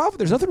great profit.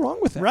 There's nothing wrong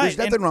with that. Right.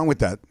 There's nothing wrong with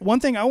that. One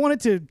thing I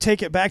wanted to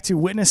take it back to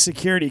Witness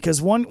Security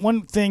because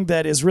one thing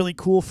that is really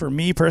cool for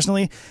me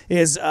personally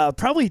is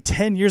probably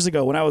 10 years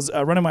ago when I was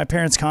running my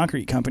parents'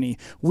 concrete company,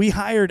 we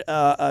hired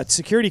a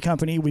security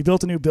company. We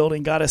built a new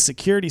building, got a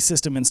security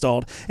system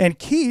installed, and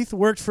Keith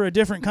worked for a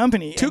different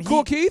company.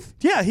 Keith?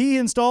 Yeah, he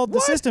installed the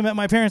system at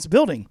my parents'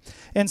 building.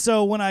 And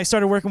so when I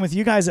started working with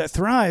you guys at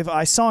Thrive,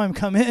 I saw him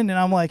come in and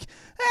I'm like,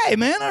 hey,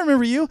 man, I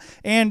remember you.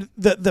 And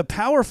the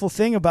powerful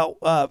thing about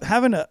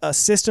having a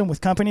system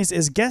with companies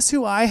is guess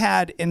who I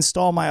had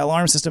install my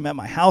alarm system at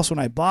my house when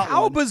I bought one?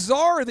 How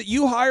bizarre that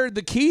you hired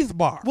the Keith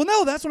bar. Well,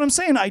 no, that's what I'm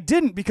saying. I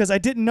didn't because I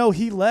didn't know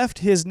he left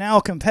his now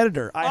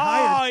competitor.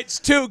 It's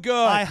too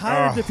good. I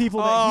hired the people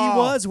that he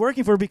was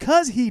working for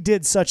because he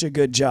did such a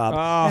good job.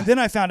 And then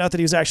I found out that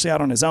he was actually out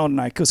on his own,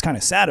 and I was kind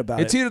of sad about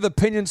it. It's either the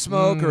pinion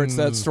smoke or it's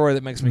that story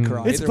that makes me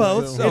cry. It's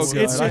both.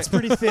 It's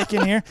pretty thick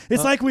in here.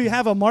 It's like we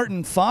have a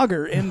Martin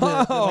Fogger in the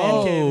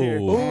man cave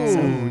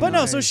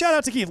here. So shout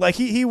out to Keith. Like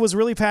he was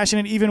really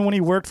passionate even when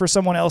he worked for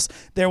someone else.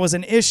 There was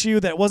an issue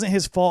that wasn't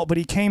his fault, but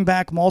he came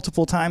back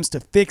multiple times to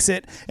fix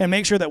it and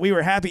make sure that we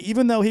were happy,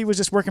 even though he was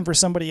just working for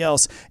somebody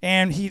else.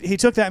 And he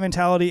took that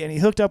mentality and he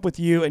hooked up with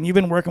you, and you've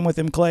been working with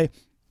him, Clay.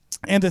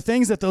 And the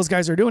things that those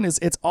guys are doing is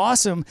it's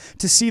awesome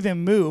to see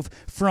them move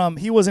from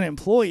he was an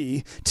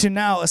employee to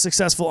now a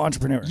successful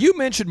entrepreneur. You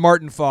mentioned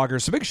Martin Fogger,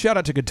 so big shout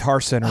out to Guitar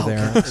Center there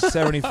at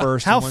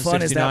 71st How and 169,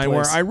 fun is that place?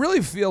 where I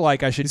really feel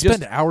like I should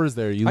spend hours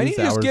there. I need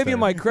to just give you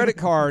my credit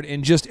card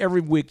and just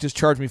every week just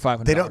charge me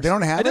 $500. They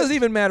don't have it. It doesn't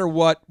even matter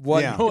what.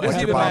 Yeah. It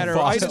doesn't even matter.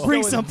 I Just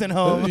bring something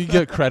home. You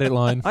get credit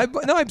line.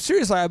 I'm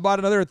serious. I bought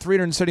another at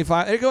 $375.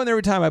 I go in there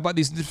every time. I bought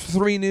these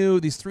three new.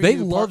 They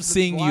love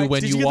seeing you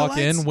when you walk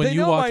in. When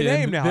you walk in, they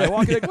know my name now. I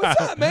walk in like,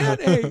 what's up, man?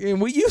 Hey,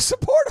 and you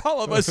support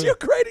all of us. You're a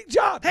great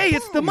job. Hey,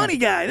 it's the money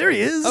guy. There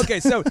he is. Okay,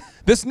 so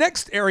this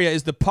next area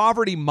is the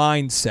poverty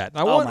mindset.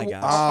 I want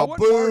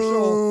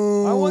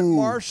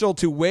Marshall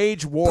to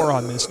wage war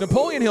on this.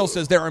 Napoleon Hill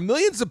says there are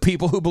millions of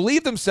people who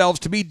believe themselves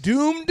to be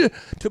doomed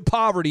to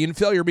poverty and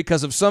failure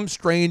because of some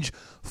strange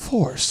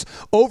force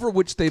over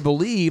which they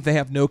believe they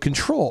have no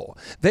control.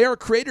 They are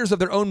creators of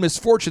their own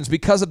misfortunes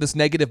because of this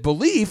negative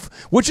belief,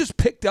 which is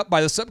picked up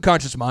by the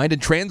subconscious mind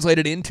and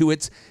translated into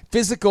its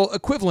physical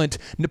equivalent.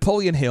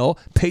 Napoleon Hill,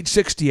 page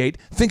 68,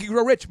 Think and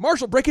Grow Rich.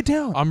 Marshall, break it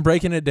down. I'm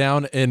breaking it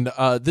down, and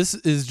this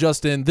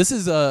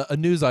is a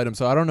news item,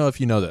 so I don't know if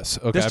you know this.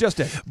 Okay, This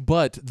just in.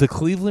 But the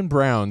Cleveland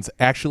Browns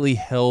actually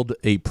held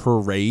a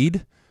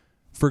parade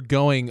for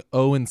going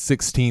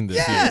 0-16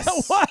 this year.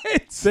 What?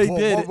 They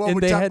did, and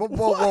they had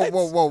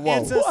Whoa.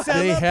 It's a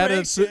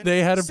celebration.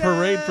 they had a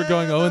parade for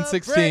going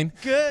 0-16.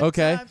 Good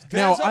Okay, times.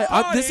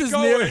 now this is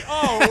near.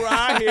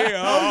 right here.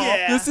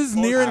 yeah. This is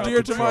near and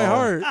dear to my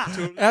heart.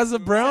 As a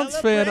Browns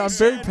fan, I'm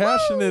very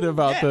passionate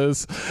about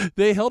this.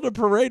 They held a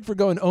parade for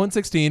going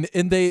 0-16,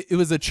 and it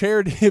was a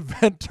charity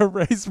event to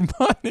raise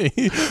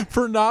money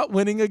for not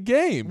winning a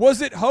game.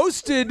 Was it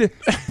hosted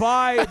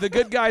by the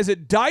good guys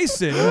at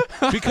Dyson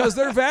because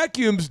their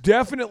vacuums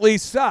definitely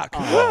suck?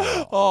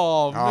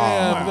 Oh man,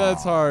 man,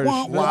 that's harsh.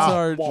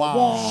 That's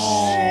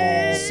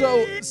harsh.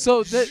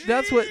 So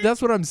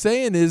that's what I'm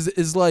saying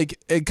is like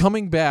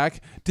coming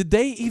back. Did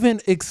they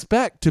even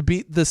expect to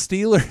beat the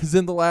Steelers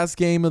in the last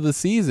game of the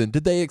season?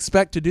 Did they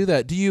expect to do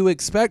that? Do you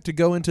expect to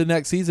go into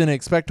next season and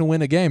expect to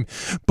win a game?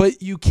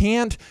 But you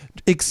can't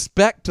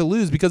expect to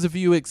lose, because if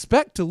you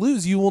expect to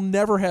lose, you will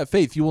never have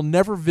faith. You will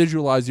never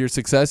visualize your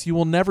success. You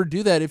will never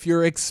do that if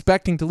you're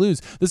expecting to lose.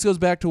 This goes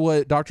back to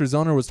what Dr.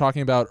 Zoner was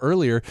talking about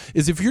earlier,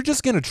 is if you're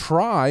just going to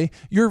try,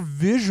 you're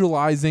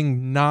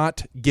visualizing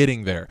not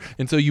getting there.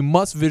 And so you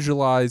must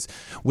visualize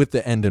with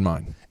the end in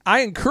mind.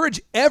 I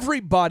encourage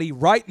everybody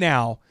right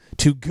now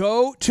to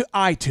go to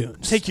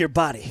iTunes. Take your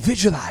body.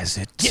 Visualize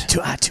it. Get to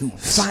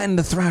iTunes. Find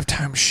the Thrive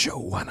Time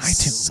Show on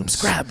iTunes.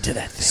 Subscribe to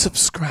that thing.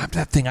 Subscribe to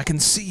that thing. I can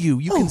see you.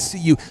 You can see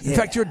you. In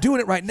fact, you're doing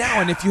it right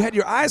now, and if you had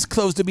your eyes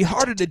closed, it'd be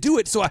harder to do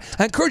it. So I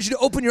encourage you to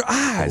open your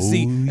eyes.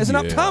 As an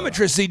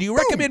optometrist, do you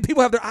recommend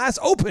people have their eyes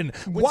open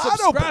when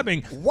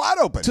subscribing Wide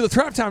open. to the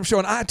Thrive Time Show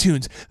on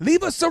iTunes?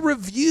 Leave us a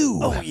review.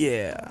 Oh,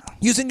 yeah.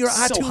 Using your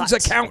iTunes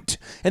account.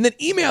 And then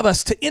email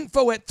us to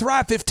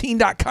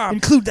info@thrive15.com.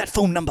 Include that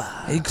phone number.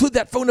 Include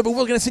that phone number.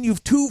 We're going to send you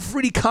 2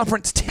 free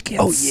conference tickets.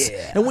 Oh,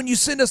 yeah. And when you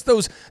send us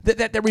those,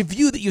 that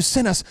review that you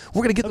sent us,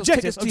 we're going to get those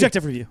tickets to you.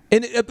 Objective review.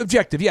 And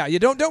objective, yeah. You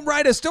don't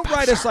write us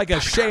like a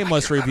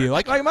shameless review.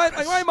 Like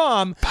my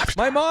mom.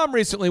 My mom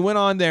recently went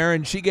on there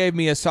and she gave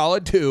me a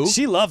solid 2.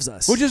 She loves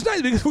us. Which is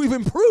nice because we've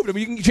improved. I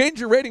mean, you can change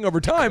your rating over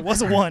time. It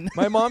was a 1.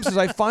 My mom says,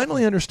 I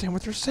finally understand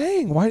what they're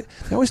saying. Why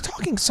they're always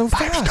talking so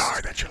fast?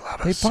 That you love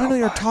us They finally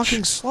so are much.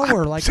 talking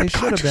slower like they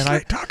should have been.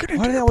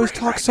 Why do they always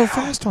talk so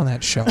fast on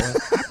that show?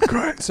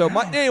 So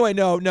anyway,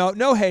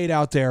 no hate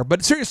out there.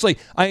 But seriously,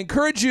 I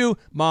encourage you,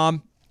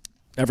 Mom,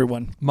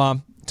 everyone,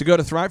 to go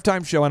to Thrive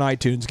Time Show on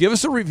iTunes, give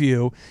us a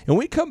review, and when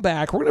we come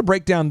back, we're going to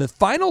break down the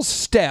final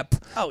step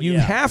you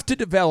have to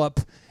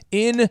develop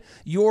in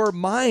your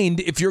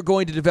mind if you're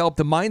going to develop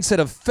the mindset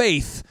of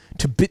faith,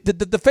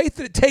 the faith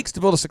that it takes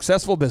to build a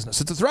successful business.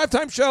 It's the Thrive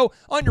Time Show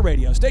on your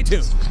radio. Stay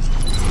tuned.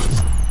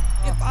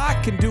 If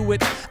I can do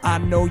it, I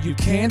know you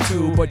can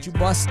too, but you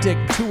must stick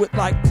to it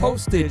like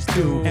postage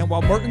do. And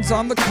while Merton's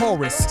on the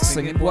chorus,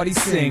 singing what he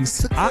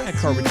sings, I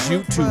encourage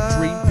you to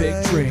dream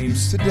big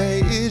dreams.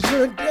 Today is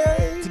your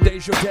day.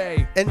 Today's your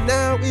day. And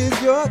now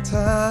is your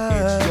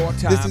time. It's your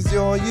time. This is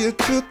your year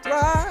to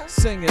thrive.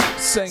 Sing it,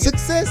 sing it.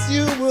 Success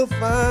you will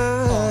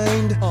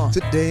find.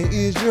 Today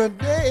is your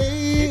day.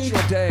 It's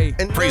your day.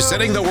 And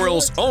Presenting the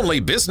world's only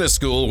business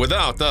school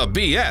without the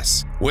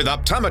BS, with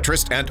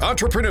optometrist and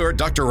entrepreneur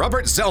Dr.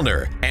 Robert Zellner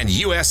and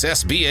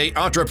USSBA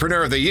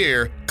Entrepreneur of the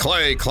Year,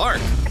 Clay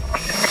Clark.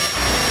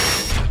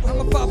 I'm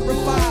a father of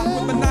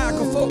 5 with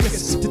maniacal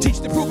focus to teach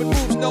the proven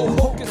moves, no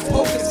hocus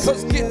pocus.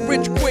 Cause get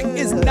rich quick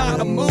is not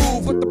a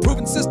move, but the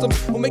proven system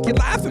will make your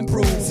life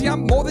improve. See,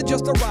 I'm more than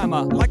just a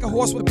rhymer, like a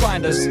horse with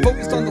blinders.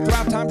 Focused on the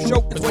Thrive Time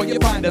Show is where you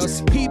find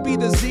us. He be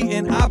the Z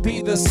and I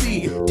be the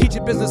C.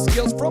 Teaching business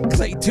skills from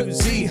Clay to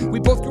Z. We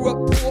both grew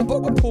up poor,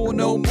 but we're poor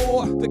no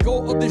more. The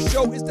goal of this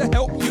show is to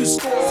help you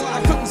score.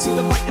 I couldn't see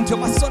the light until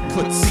my son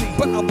could see,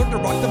 but I learned to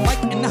rock the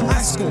mic in the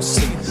high school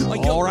scene.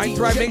 All right,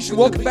 Thrive Nation,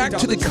 welcome back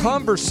to the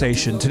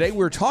conversation. Today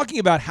we're talking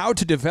about how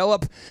to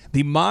develop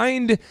the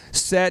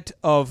mindset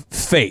of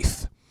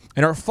faith.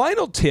 And our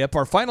final tip,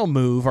 our final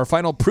move, our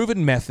final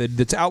proven method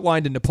that's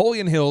outlined in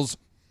Napoleon Hill's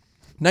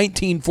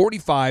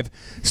 1945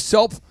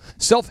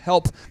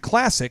 self-help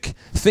classic,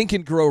 Think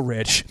and Grow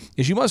Rich,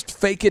 is you must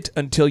fake it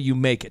until you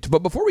make it.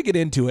 But before we get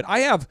into it, I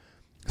have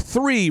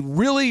 3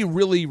 really,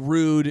 really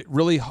rude,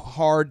 really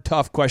hard,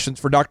 tough questions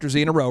for Dr.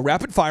 Z in a row.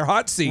 Rapid fire,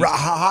 hot seat.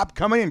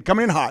 Coming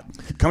in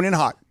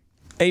hot.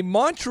 A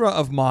mantra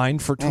of mine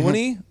for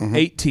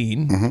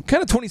 2018,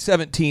 kind of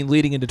 2017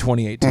 leading into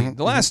 2018,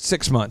 the last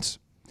 6 months,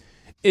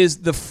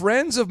 is the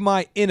friends of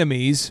my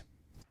enemies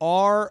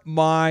are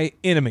my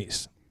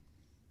enemies.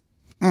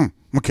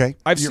 Okay.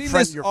 I've seen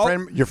this. Your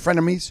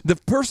frenemies? The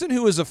person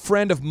who is a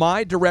friend of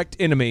my direct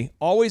enemy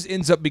always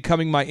ends up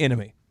becoming my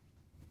enemy.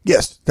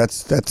 Yes,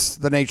 that's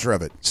the nature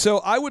of it. So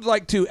I would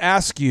like to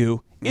ask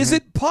you, is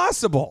it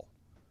possible?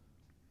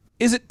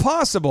 Is it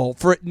possible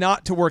for it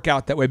not to work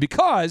out that way?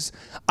 Because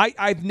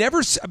I've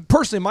never,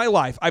 personally in my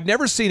life, I've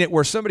never seen it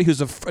where somebody who's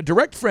a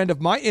direct friend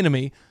of my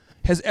enemy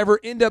has ever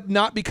end up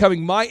not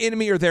becoming my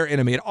enemy or their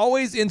enemy. It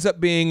always ends up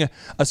being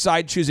a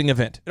side-choosing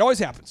event. It always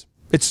happens.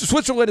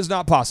 Switzerland is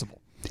not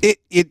possible.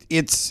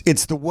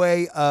 It's the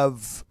way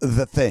of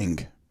the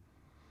thing.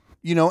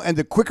 You know, and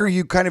the quicker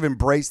you kind of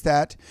embrace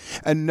that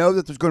and know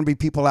that there's going to be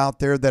people out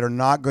there that are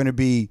not going to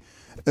be,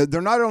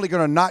 they're not only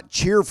going to not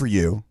cheer for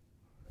you,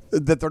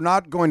 that they're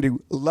not going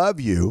to love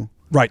you.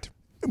 Right.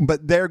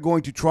 But they're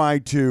going to try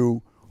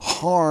to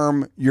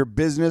harm your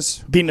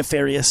business. Be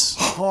nefarious.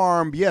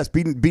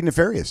 Be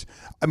nefarious.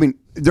 I mean,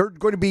 there's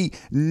going to be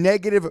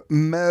negative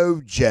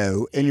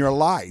mojo in your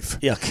life.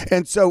 Yuck.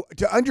 And so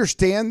to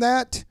understand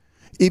that,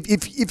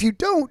 if you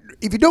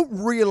don't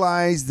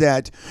realize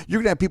that you're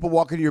going to have people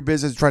walk into your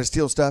business and try to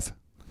steal stuff,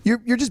 you're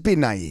just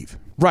being naive.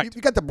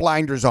 You got the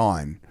blinders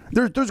on.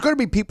 There's going to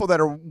be people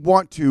that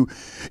want to,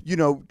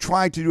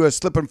 try to do a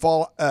slip and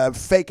fall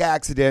fake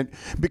accident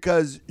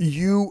because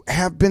you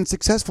have been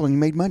successful and you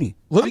made money.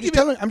 I'm just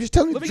telling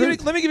you the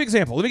truth. Let me give you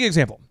an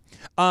example.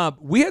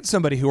 We had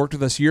somebody who worked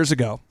with us years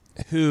ago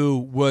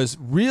who was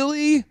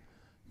really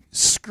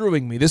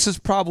screwing me. This is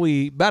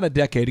probably about a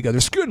decade ago.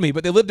 They're screwing me,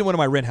 but they lived in one of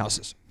my rent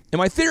houses. And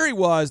my theory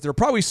was they're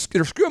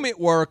screwing me at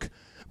work,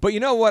 but you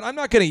know what? I'm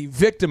not going to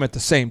evict them at the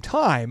same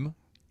time.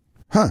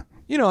 Huh.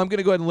 I'm going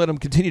to go ahead and let them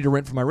continue to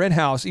rent from my rent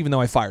house, even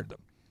though I fired them.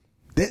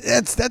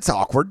 That's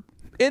awkward.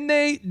 And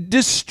they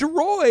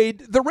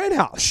destroyed the rent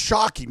house.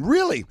 Shocking.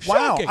 Really?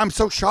 Shocking. Wow. I'm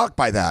so shocked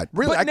by that.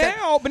 Really? But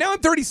now I'm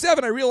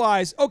 37. I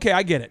realize, okay,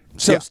 I get it.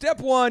 So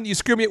step one, you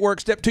screw me at work.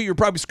 Step two, you're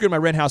probably screwing my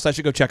rent house. I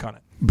should go check on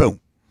it. Boom.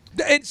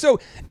 And so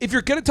if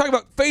you're going to talk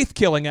about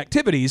faith-killing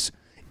activities,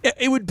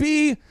 it would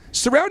be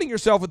surrounding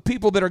yourself with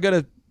people that are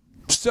going to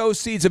sow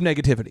seeds of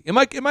negativity. Am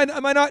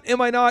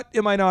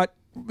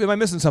I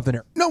missing something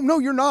here? No,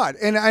 you're not.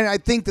 And I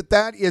think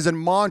that is a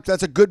mantra.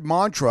 That's a good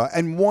mantra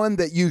and one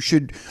that you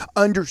should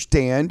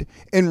understand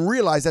and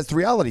realize that's the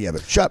reality of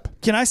it. Shut up.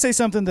 Can I say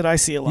something that I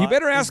see a lot? You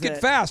better ask it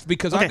fast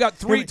because I've got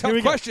three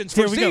tough questions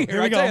for C.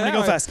 Here we go. I'm going to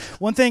go fast.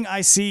 One thing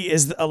I see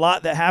is a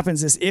lot that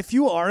happens is if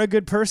you are a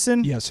good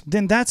person,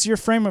 then that's your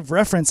frame of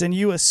reference and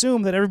you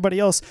assume that everybody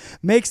else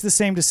makes the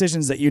same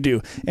decisions that you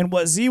do. And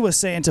what Z was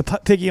saying to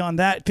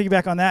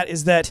piggyback on that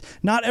is that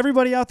not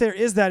everybody out there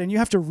is that, and you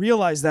have to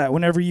realize that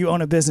whenever you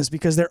own a business,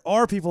 because there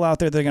are people out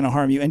there that are going to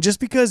harm you. And just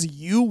because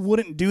you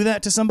wouldn't do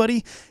that to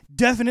somebody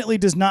definitely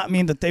does not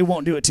mean that they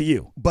won't do it to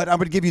you. But I'm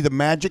going to give you the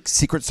magic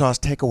secret sauce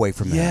takeaway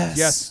from that.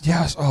 Yes.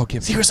 Oh,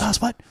 give me secret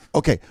sauce. What?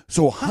 Okay,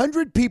 so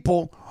 100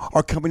 people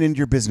are coming into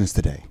your business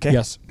today. Okay.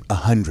 Yes.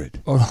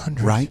 100. Oh,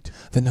 100. Right?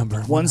 The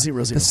number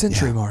 100. The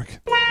century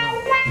mark.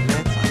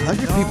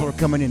 100 people are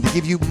coming in to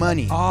give you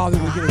money. Oh, they're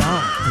going to get it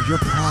on. For your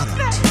product.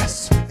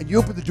 Yes. And you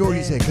open the door and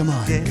you say, come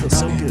on.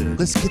 So good.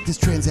 Let's get this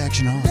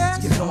transaction on.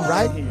 Let's get it on,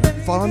 right? You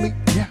following me?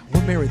 Yeah,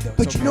 we're married though.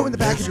 But you know in the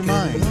back of your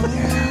mind,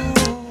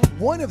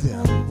 one of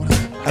them,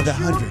 of the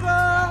 100,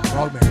 we're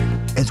all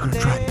married, is going to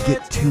try to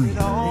get to you.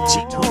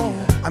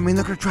 I mean,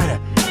 they're going to try to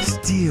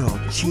steal,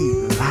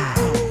 cheat, lie.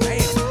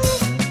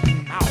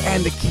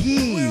 And the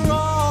key,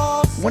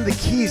 one of the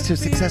keys to a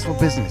successful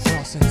business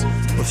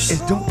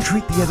is don't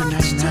treat the other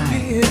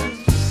 99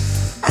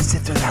 as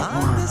if they're that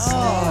one.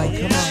 Oh,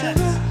 come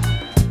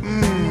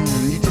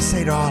on. You just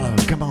say to all of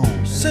them, come on.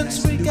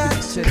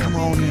 Come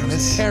on in.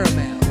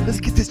 Let's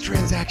get this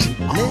transaction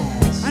on.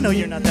 I know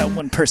you're not that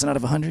one person out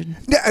of 100.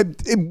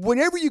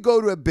 Whenever you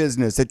go to a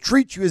business that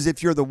treats you as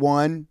if you're the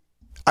one,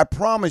 I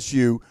promise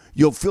you'll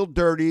feel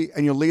dirty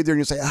and you'll leave there and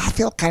you'll say, I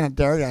feel kind of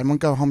dirty. I'm going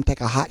to go home and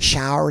take a hot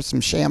shower, some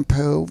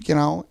shampoo,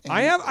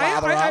 I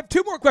have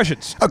two more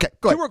questions. Okay,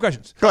 go ahead. Two more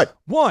questions. Go ahead.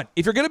 One,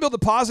 if you're going to build a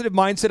positive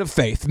mindset of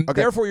faith,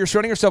 therefore you're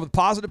surrounding yourself with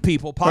positive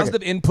people,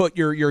 positive input,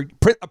 you're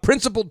a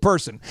principled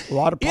person. A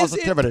lot of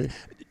positivity.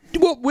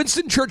 Well,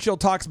 Winston Churchill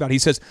talks about it. He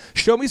says,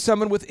 show me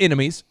someone with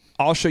enemies,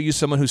 I'll show you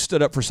someone who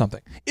stood up for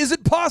something. Is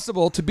it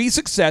possible to be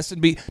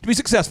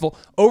successful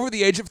over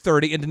the age of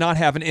 30 and to not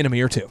have an enemy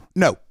or two?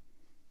 No.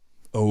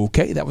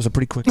 Okay, that was a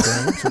pretty quick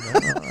answer.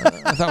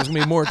 I thought it was going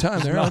to be more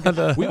time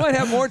there. We might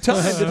have more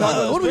time to talk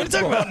about what are we going to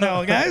talk about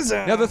now, guys?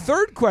 Now, the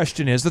third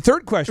question.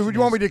 Do you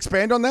want me to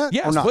expand on that?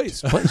 Yes, or not?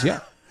 please,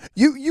 yeah.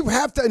 You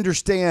have to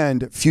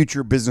understand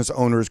future business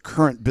owners,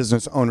 current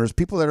business owners,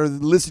 people that are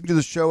listening to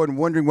the show and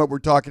wondering what we're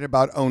talking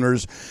about,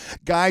 owners,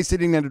 guys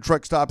sitting at a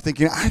truck stop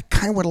thinking, I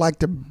kind of would like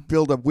to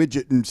build a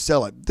widget and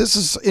sell it. This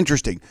is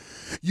interesting.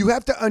 You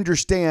have to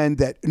understand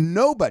that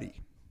nobody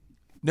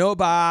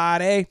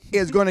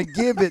is going to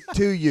give it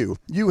to you.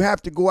 You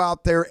have to go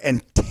out there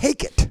and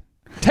take it.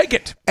 Take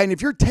it. And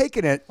if you're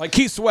taking it, like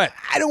Keith Sweat,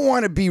 I don't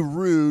want to be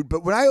rude,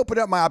 but when I opened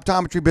up my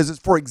optometry business,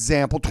 for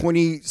example,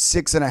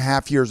 26 and a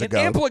half years ago.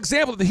 An ample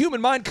example that the human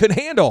mind could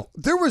handle.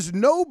 There was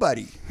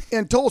nobody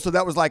in Tulsa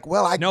that was like,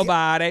 well, I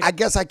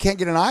guess I can't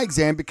get an eye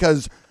exam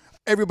because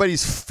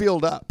everybody's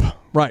filled up.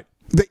 Right.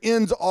 The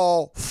end's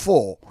all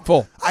full.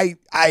 I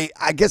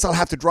guess I'll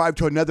have to drive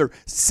to another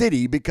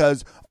city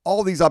because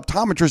all these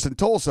optometrists in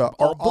Tulsa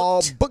are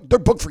all booked. They're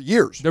booked for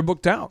years. They're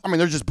booked out. I mean,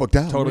 they're just booked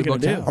out. Totally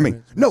booked out. I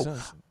mean, no.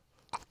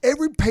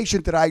 Every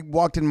patient that I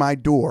walked in my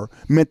door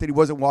meant that he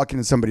wasn't walking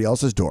in somebody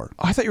else's door.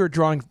 I thought you were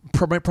drawing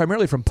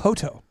primarily from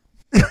Poto.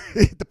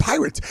 The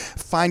Pirates.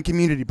 Fine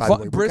community, by the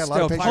way.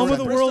 Bristol. Home of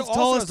the world's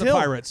tallest hill.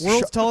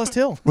 World's tallest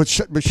hill.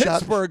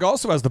 Pittsburgh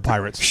also has the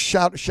Pirates.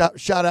 Shout out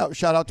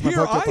to my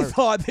Poto Pirates. I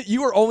thought that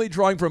you were only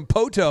drawing from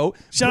Poto,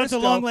 Shout out to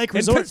Long Lake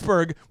Resort. and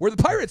Pittsburgh, where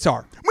the Pirates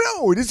are.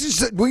 No, this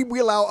is we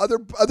allow other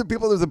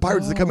people other than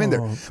Pirates to come in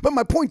there. But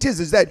my point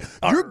is that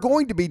you're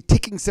going to be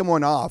ticking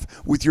someone off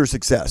with your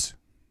success.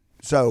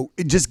 So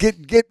just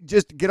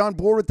get on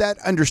board with that,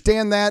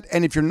 understand that,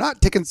 and if you're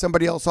not ticking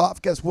somebody else off,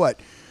 guess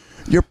what?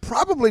 You're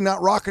probably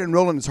not rocking and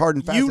rolling as hard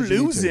and fast as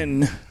you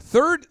losing.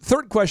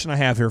 Third question I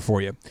have here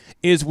for you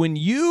is when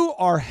you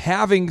are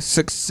having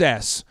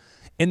success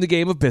in the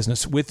game of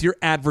business with your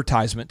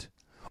advertisement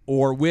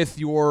or with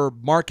your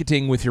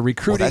marketing, with your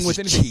recruiting, that's with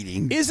just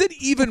anything. cheating. Is it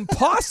even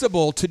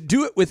possible to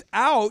do it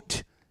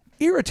without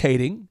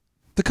irritating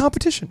the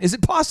competition? Is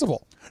it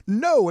possible?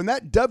 No, and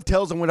that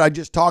dovetails on what I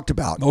just talked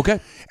about. Okay.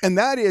 And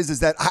that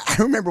is that I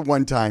remember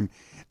one time,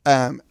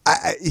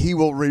 he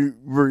will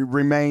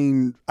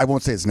remain, I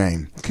won't say his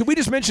name. Can we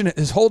just mention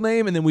his whole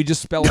name and then we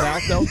just spell it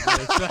out, though?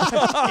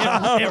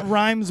 It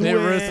rhymes with.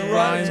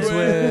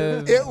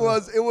 It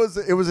was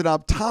an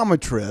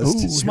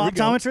optometrist.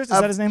 Schmoptometrist? Is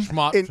that his name?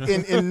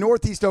 in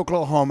Northeast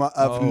Oklahoma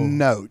of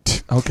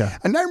note. Okay.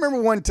 And I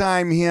remember one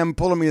time him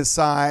pulling me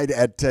aside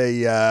at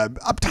a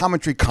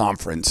optometry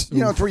conference. You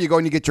know, it's where you go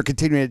and you get your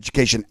continuing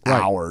education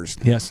hours.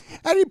 Yes.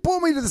 And he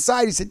pulled me to the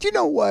side. He said, "You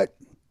know what?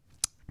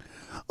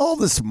 All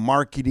this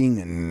marketing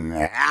and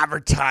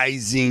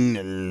advertising,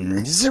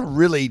 and is it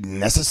really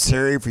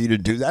necessary for you to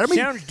do that? I mean,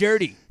 Sounds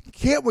dirty.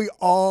 can't we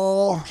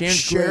all Sounds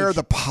share gross.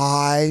 the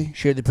pie?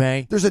 Share the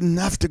pay. There's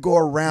enough to go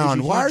around.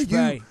 There's a Why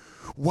huge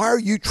are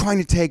you trying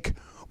to take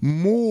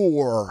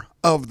more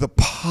of the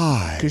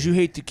pie? Because you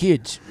hate the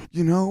kids.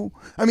 You know,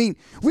 I mean,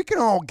 we can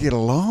all get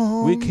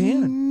along. We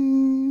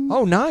can.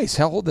 Oh, nice.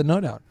 I'll hold the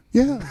note out.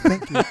 Yeah,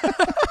 thank you.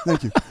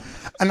 Thank you.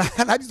 And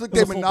I just looked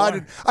at him and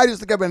nodded. I just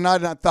looked at him and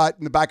nodded, and I thought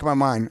in the back of my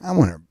mind, I'm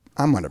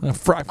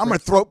gonna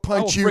throat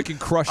punch you. Freaking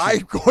crush you. I'm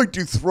going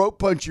to throat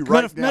punch you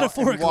right now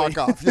Metaphorically. and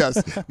walk off.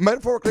 Yes,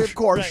 metaphorically, of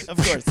course. Right, of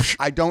course.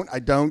 I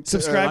don't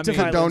Subscribe to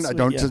violence. I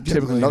don't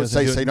Typically no,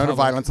 doesn't do it say in no to public.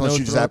 violence unless No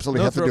you just throat- absolutely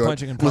no have to throat do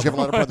punching it. in Unless you have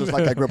a lot of public. brothers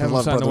like I grew up with a lot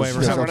of Haven't brothers. signed the waiver.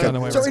 Yes, Haven't okay. signed the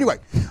waiver. So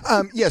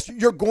anyway, yes,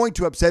 you're going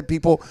to upset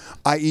people,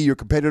 i.e. your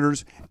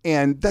competitors,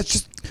 and that's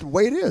just the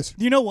way it is.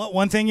 You know what?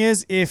 One thing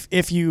is,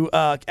 if you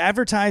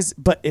advertise,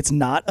 but it's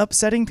not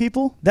upsetting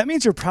people, that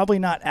means you're probably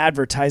not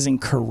advertising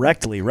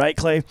correctly, right,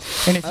 Clay?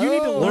 And if you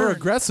need to Or learn,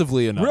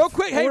 aggressively enough. Real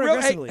quick,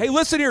 hey,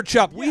 listen here,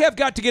 Chup. We have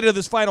got to get into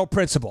this final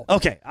principle.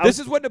 Okay, This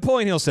is what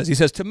Napoleon Hill says. He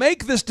says, to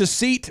make this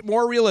deceit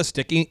more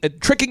realistic,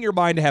 tricking your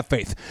mind to have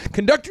faith,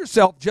 conduct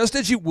yourself just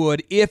as you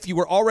would if you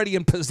were already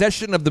in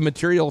possession of the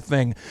material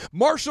thing.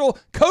 Marshall,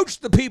 coach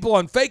the people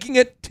on faking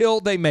it till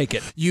they make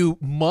it. You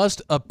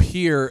must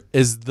appear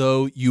as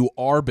though you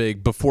are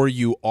big before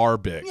you are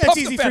big. yeah, Puff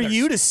it's the easy for feathers.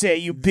 you to say,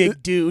 you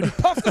big dude.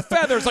 Puff the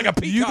feathers like a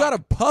peacock. You gotta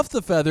puff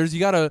the feathers. You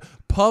gotta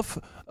puff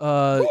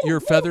your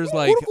feathers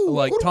like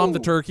Tom the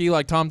Turkey,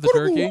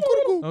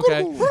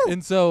 Okay,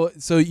 and so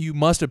you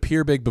must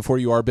appear big before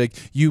you are big.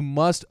 You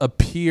must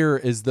appear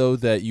as though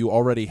that you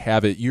already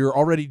have it. You're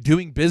already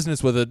doing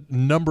business with a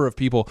number of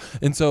people.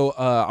 And so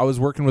I was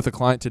working with a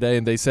client today,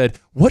 and they said,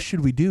 "What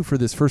should we do for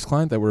this first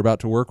client that we're about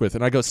to work with?"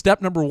 And I go,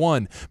 "Step number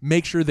 1: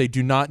 make sure they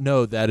do not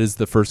know that is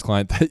the first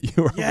client that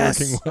you are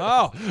working with."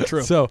 Oh,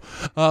 true.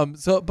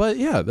 But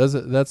yeah,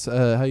 that's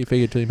how you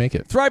fake it till you make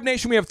it. Thrive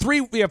Nation, we have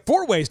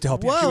 4 ways to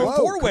help you. Whoa. We have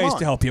 4 Come ways on.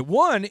 to help you.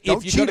 One, if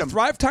Don't you cheat go to 'em.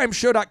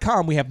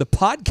 thrivetimeshow.com, we have the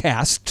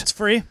podcast. It's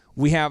free.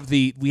 We have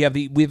the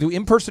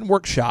in-person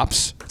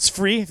workshops. It's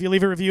free if you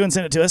leave a review and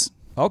send it to us.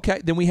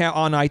 Okay, then we have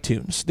on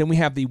iTunes. Then we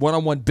have the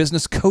one-on-one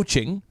business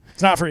coaching.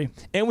 It's not free.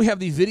 And we have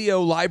the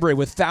video library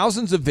with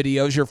thousands of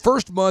videos. Your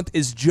first month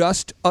is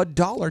just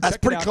 $1. That's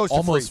Check pretty it out. close to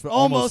Almost free.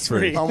 Almost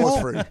free.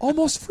 Almost free.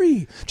 Almost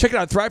free. Check it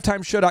out at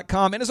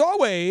thrivetimeshow.com. And as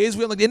always,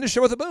 we like to end the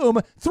show with a boom.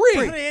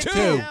 3,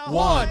 2,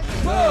 1,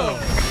 boom.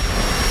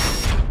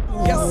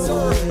 Yes,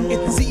 sir.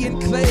 It's Z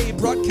and Clay,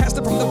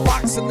 broadcasting from the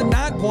box in the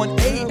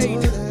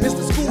 9.8.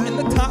 Business school in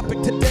the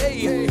topic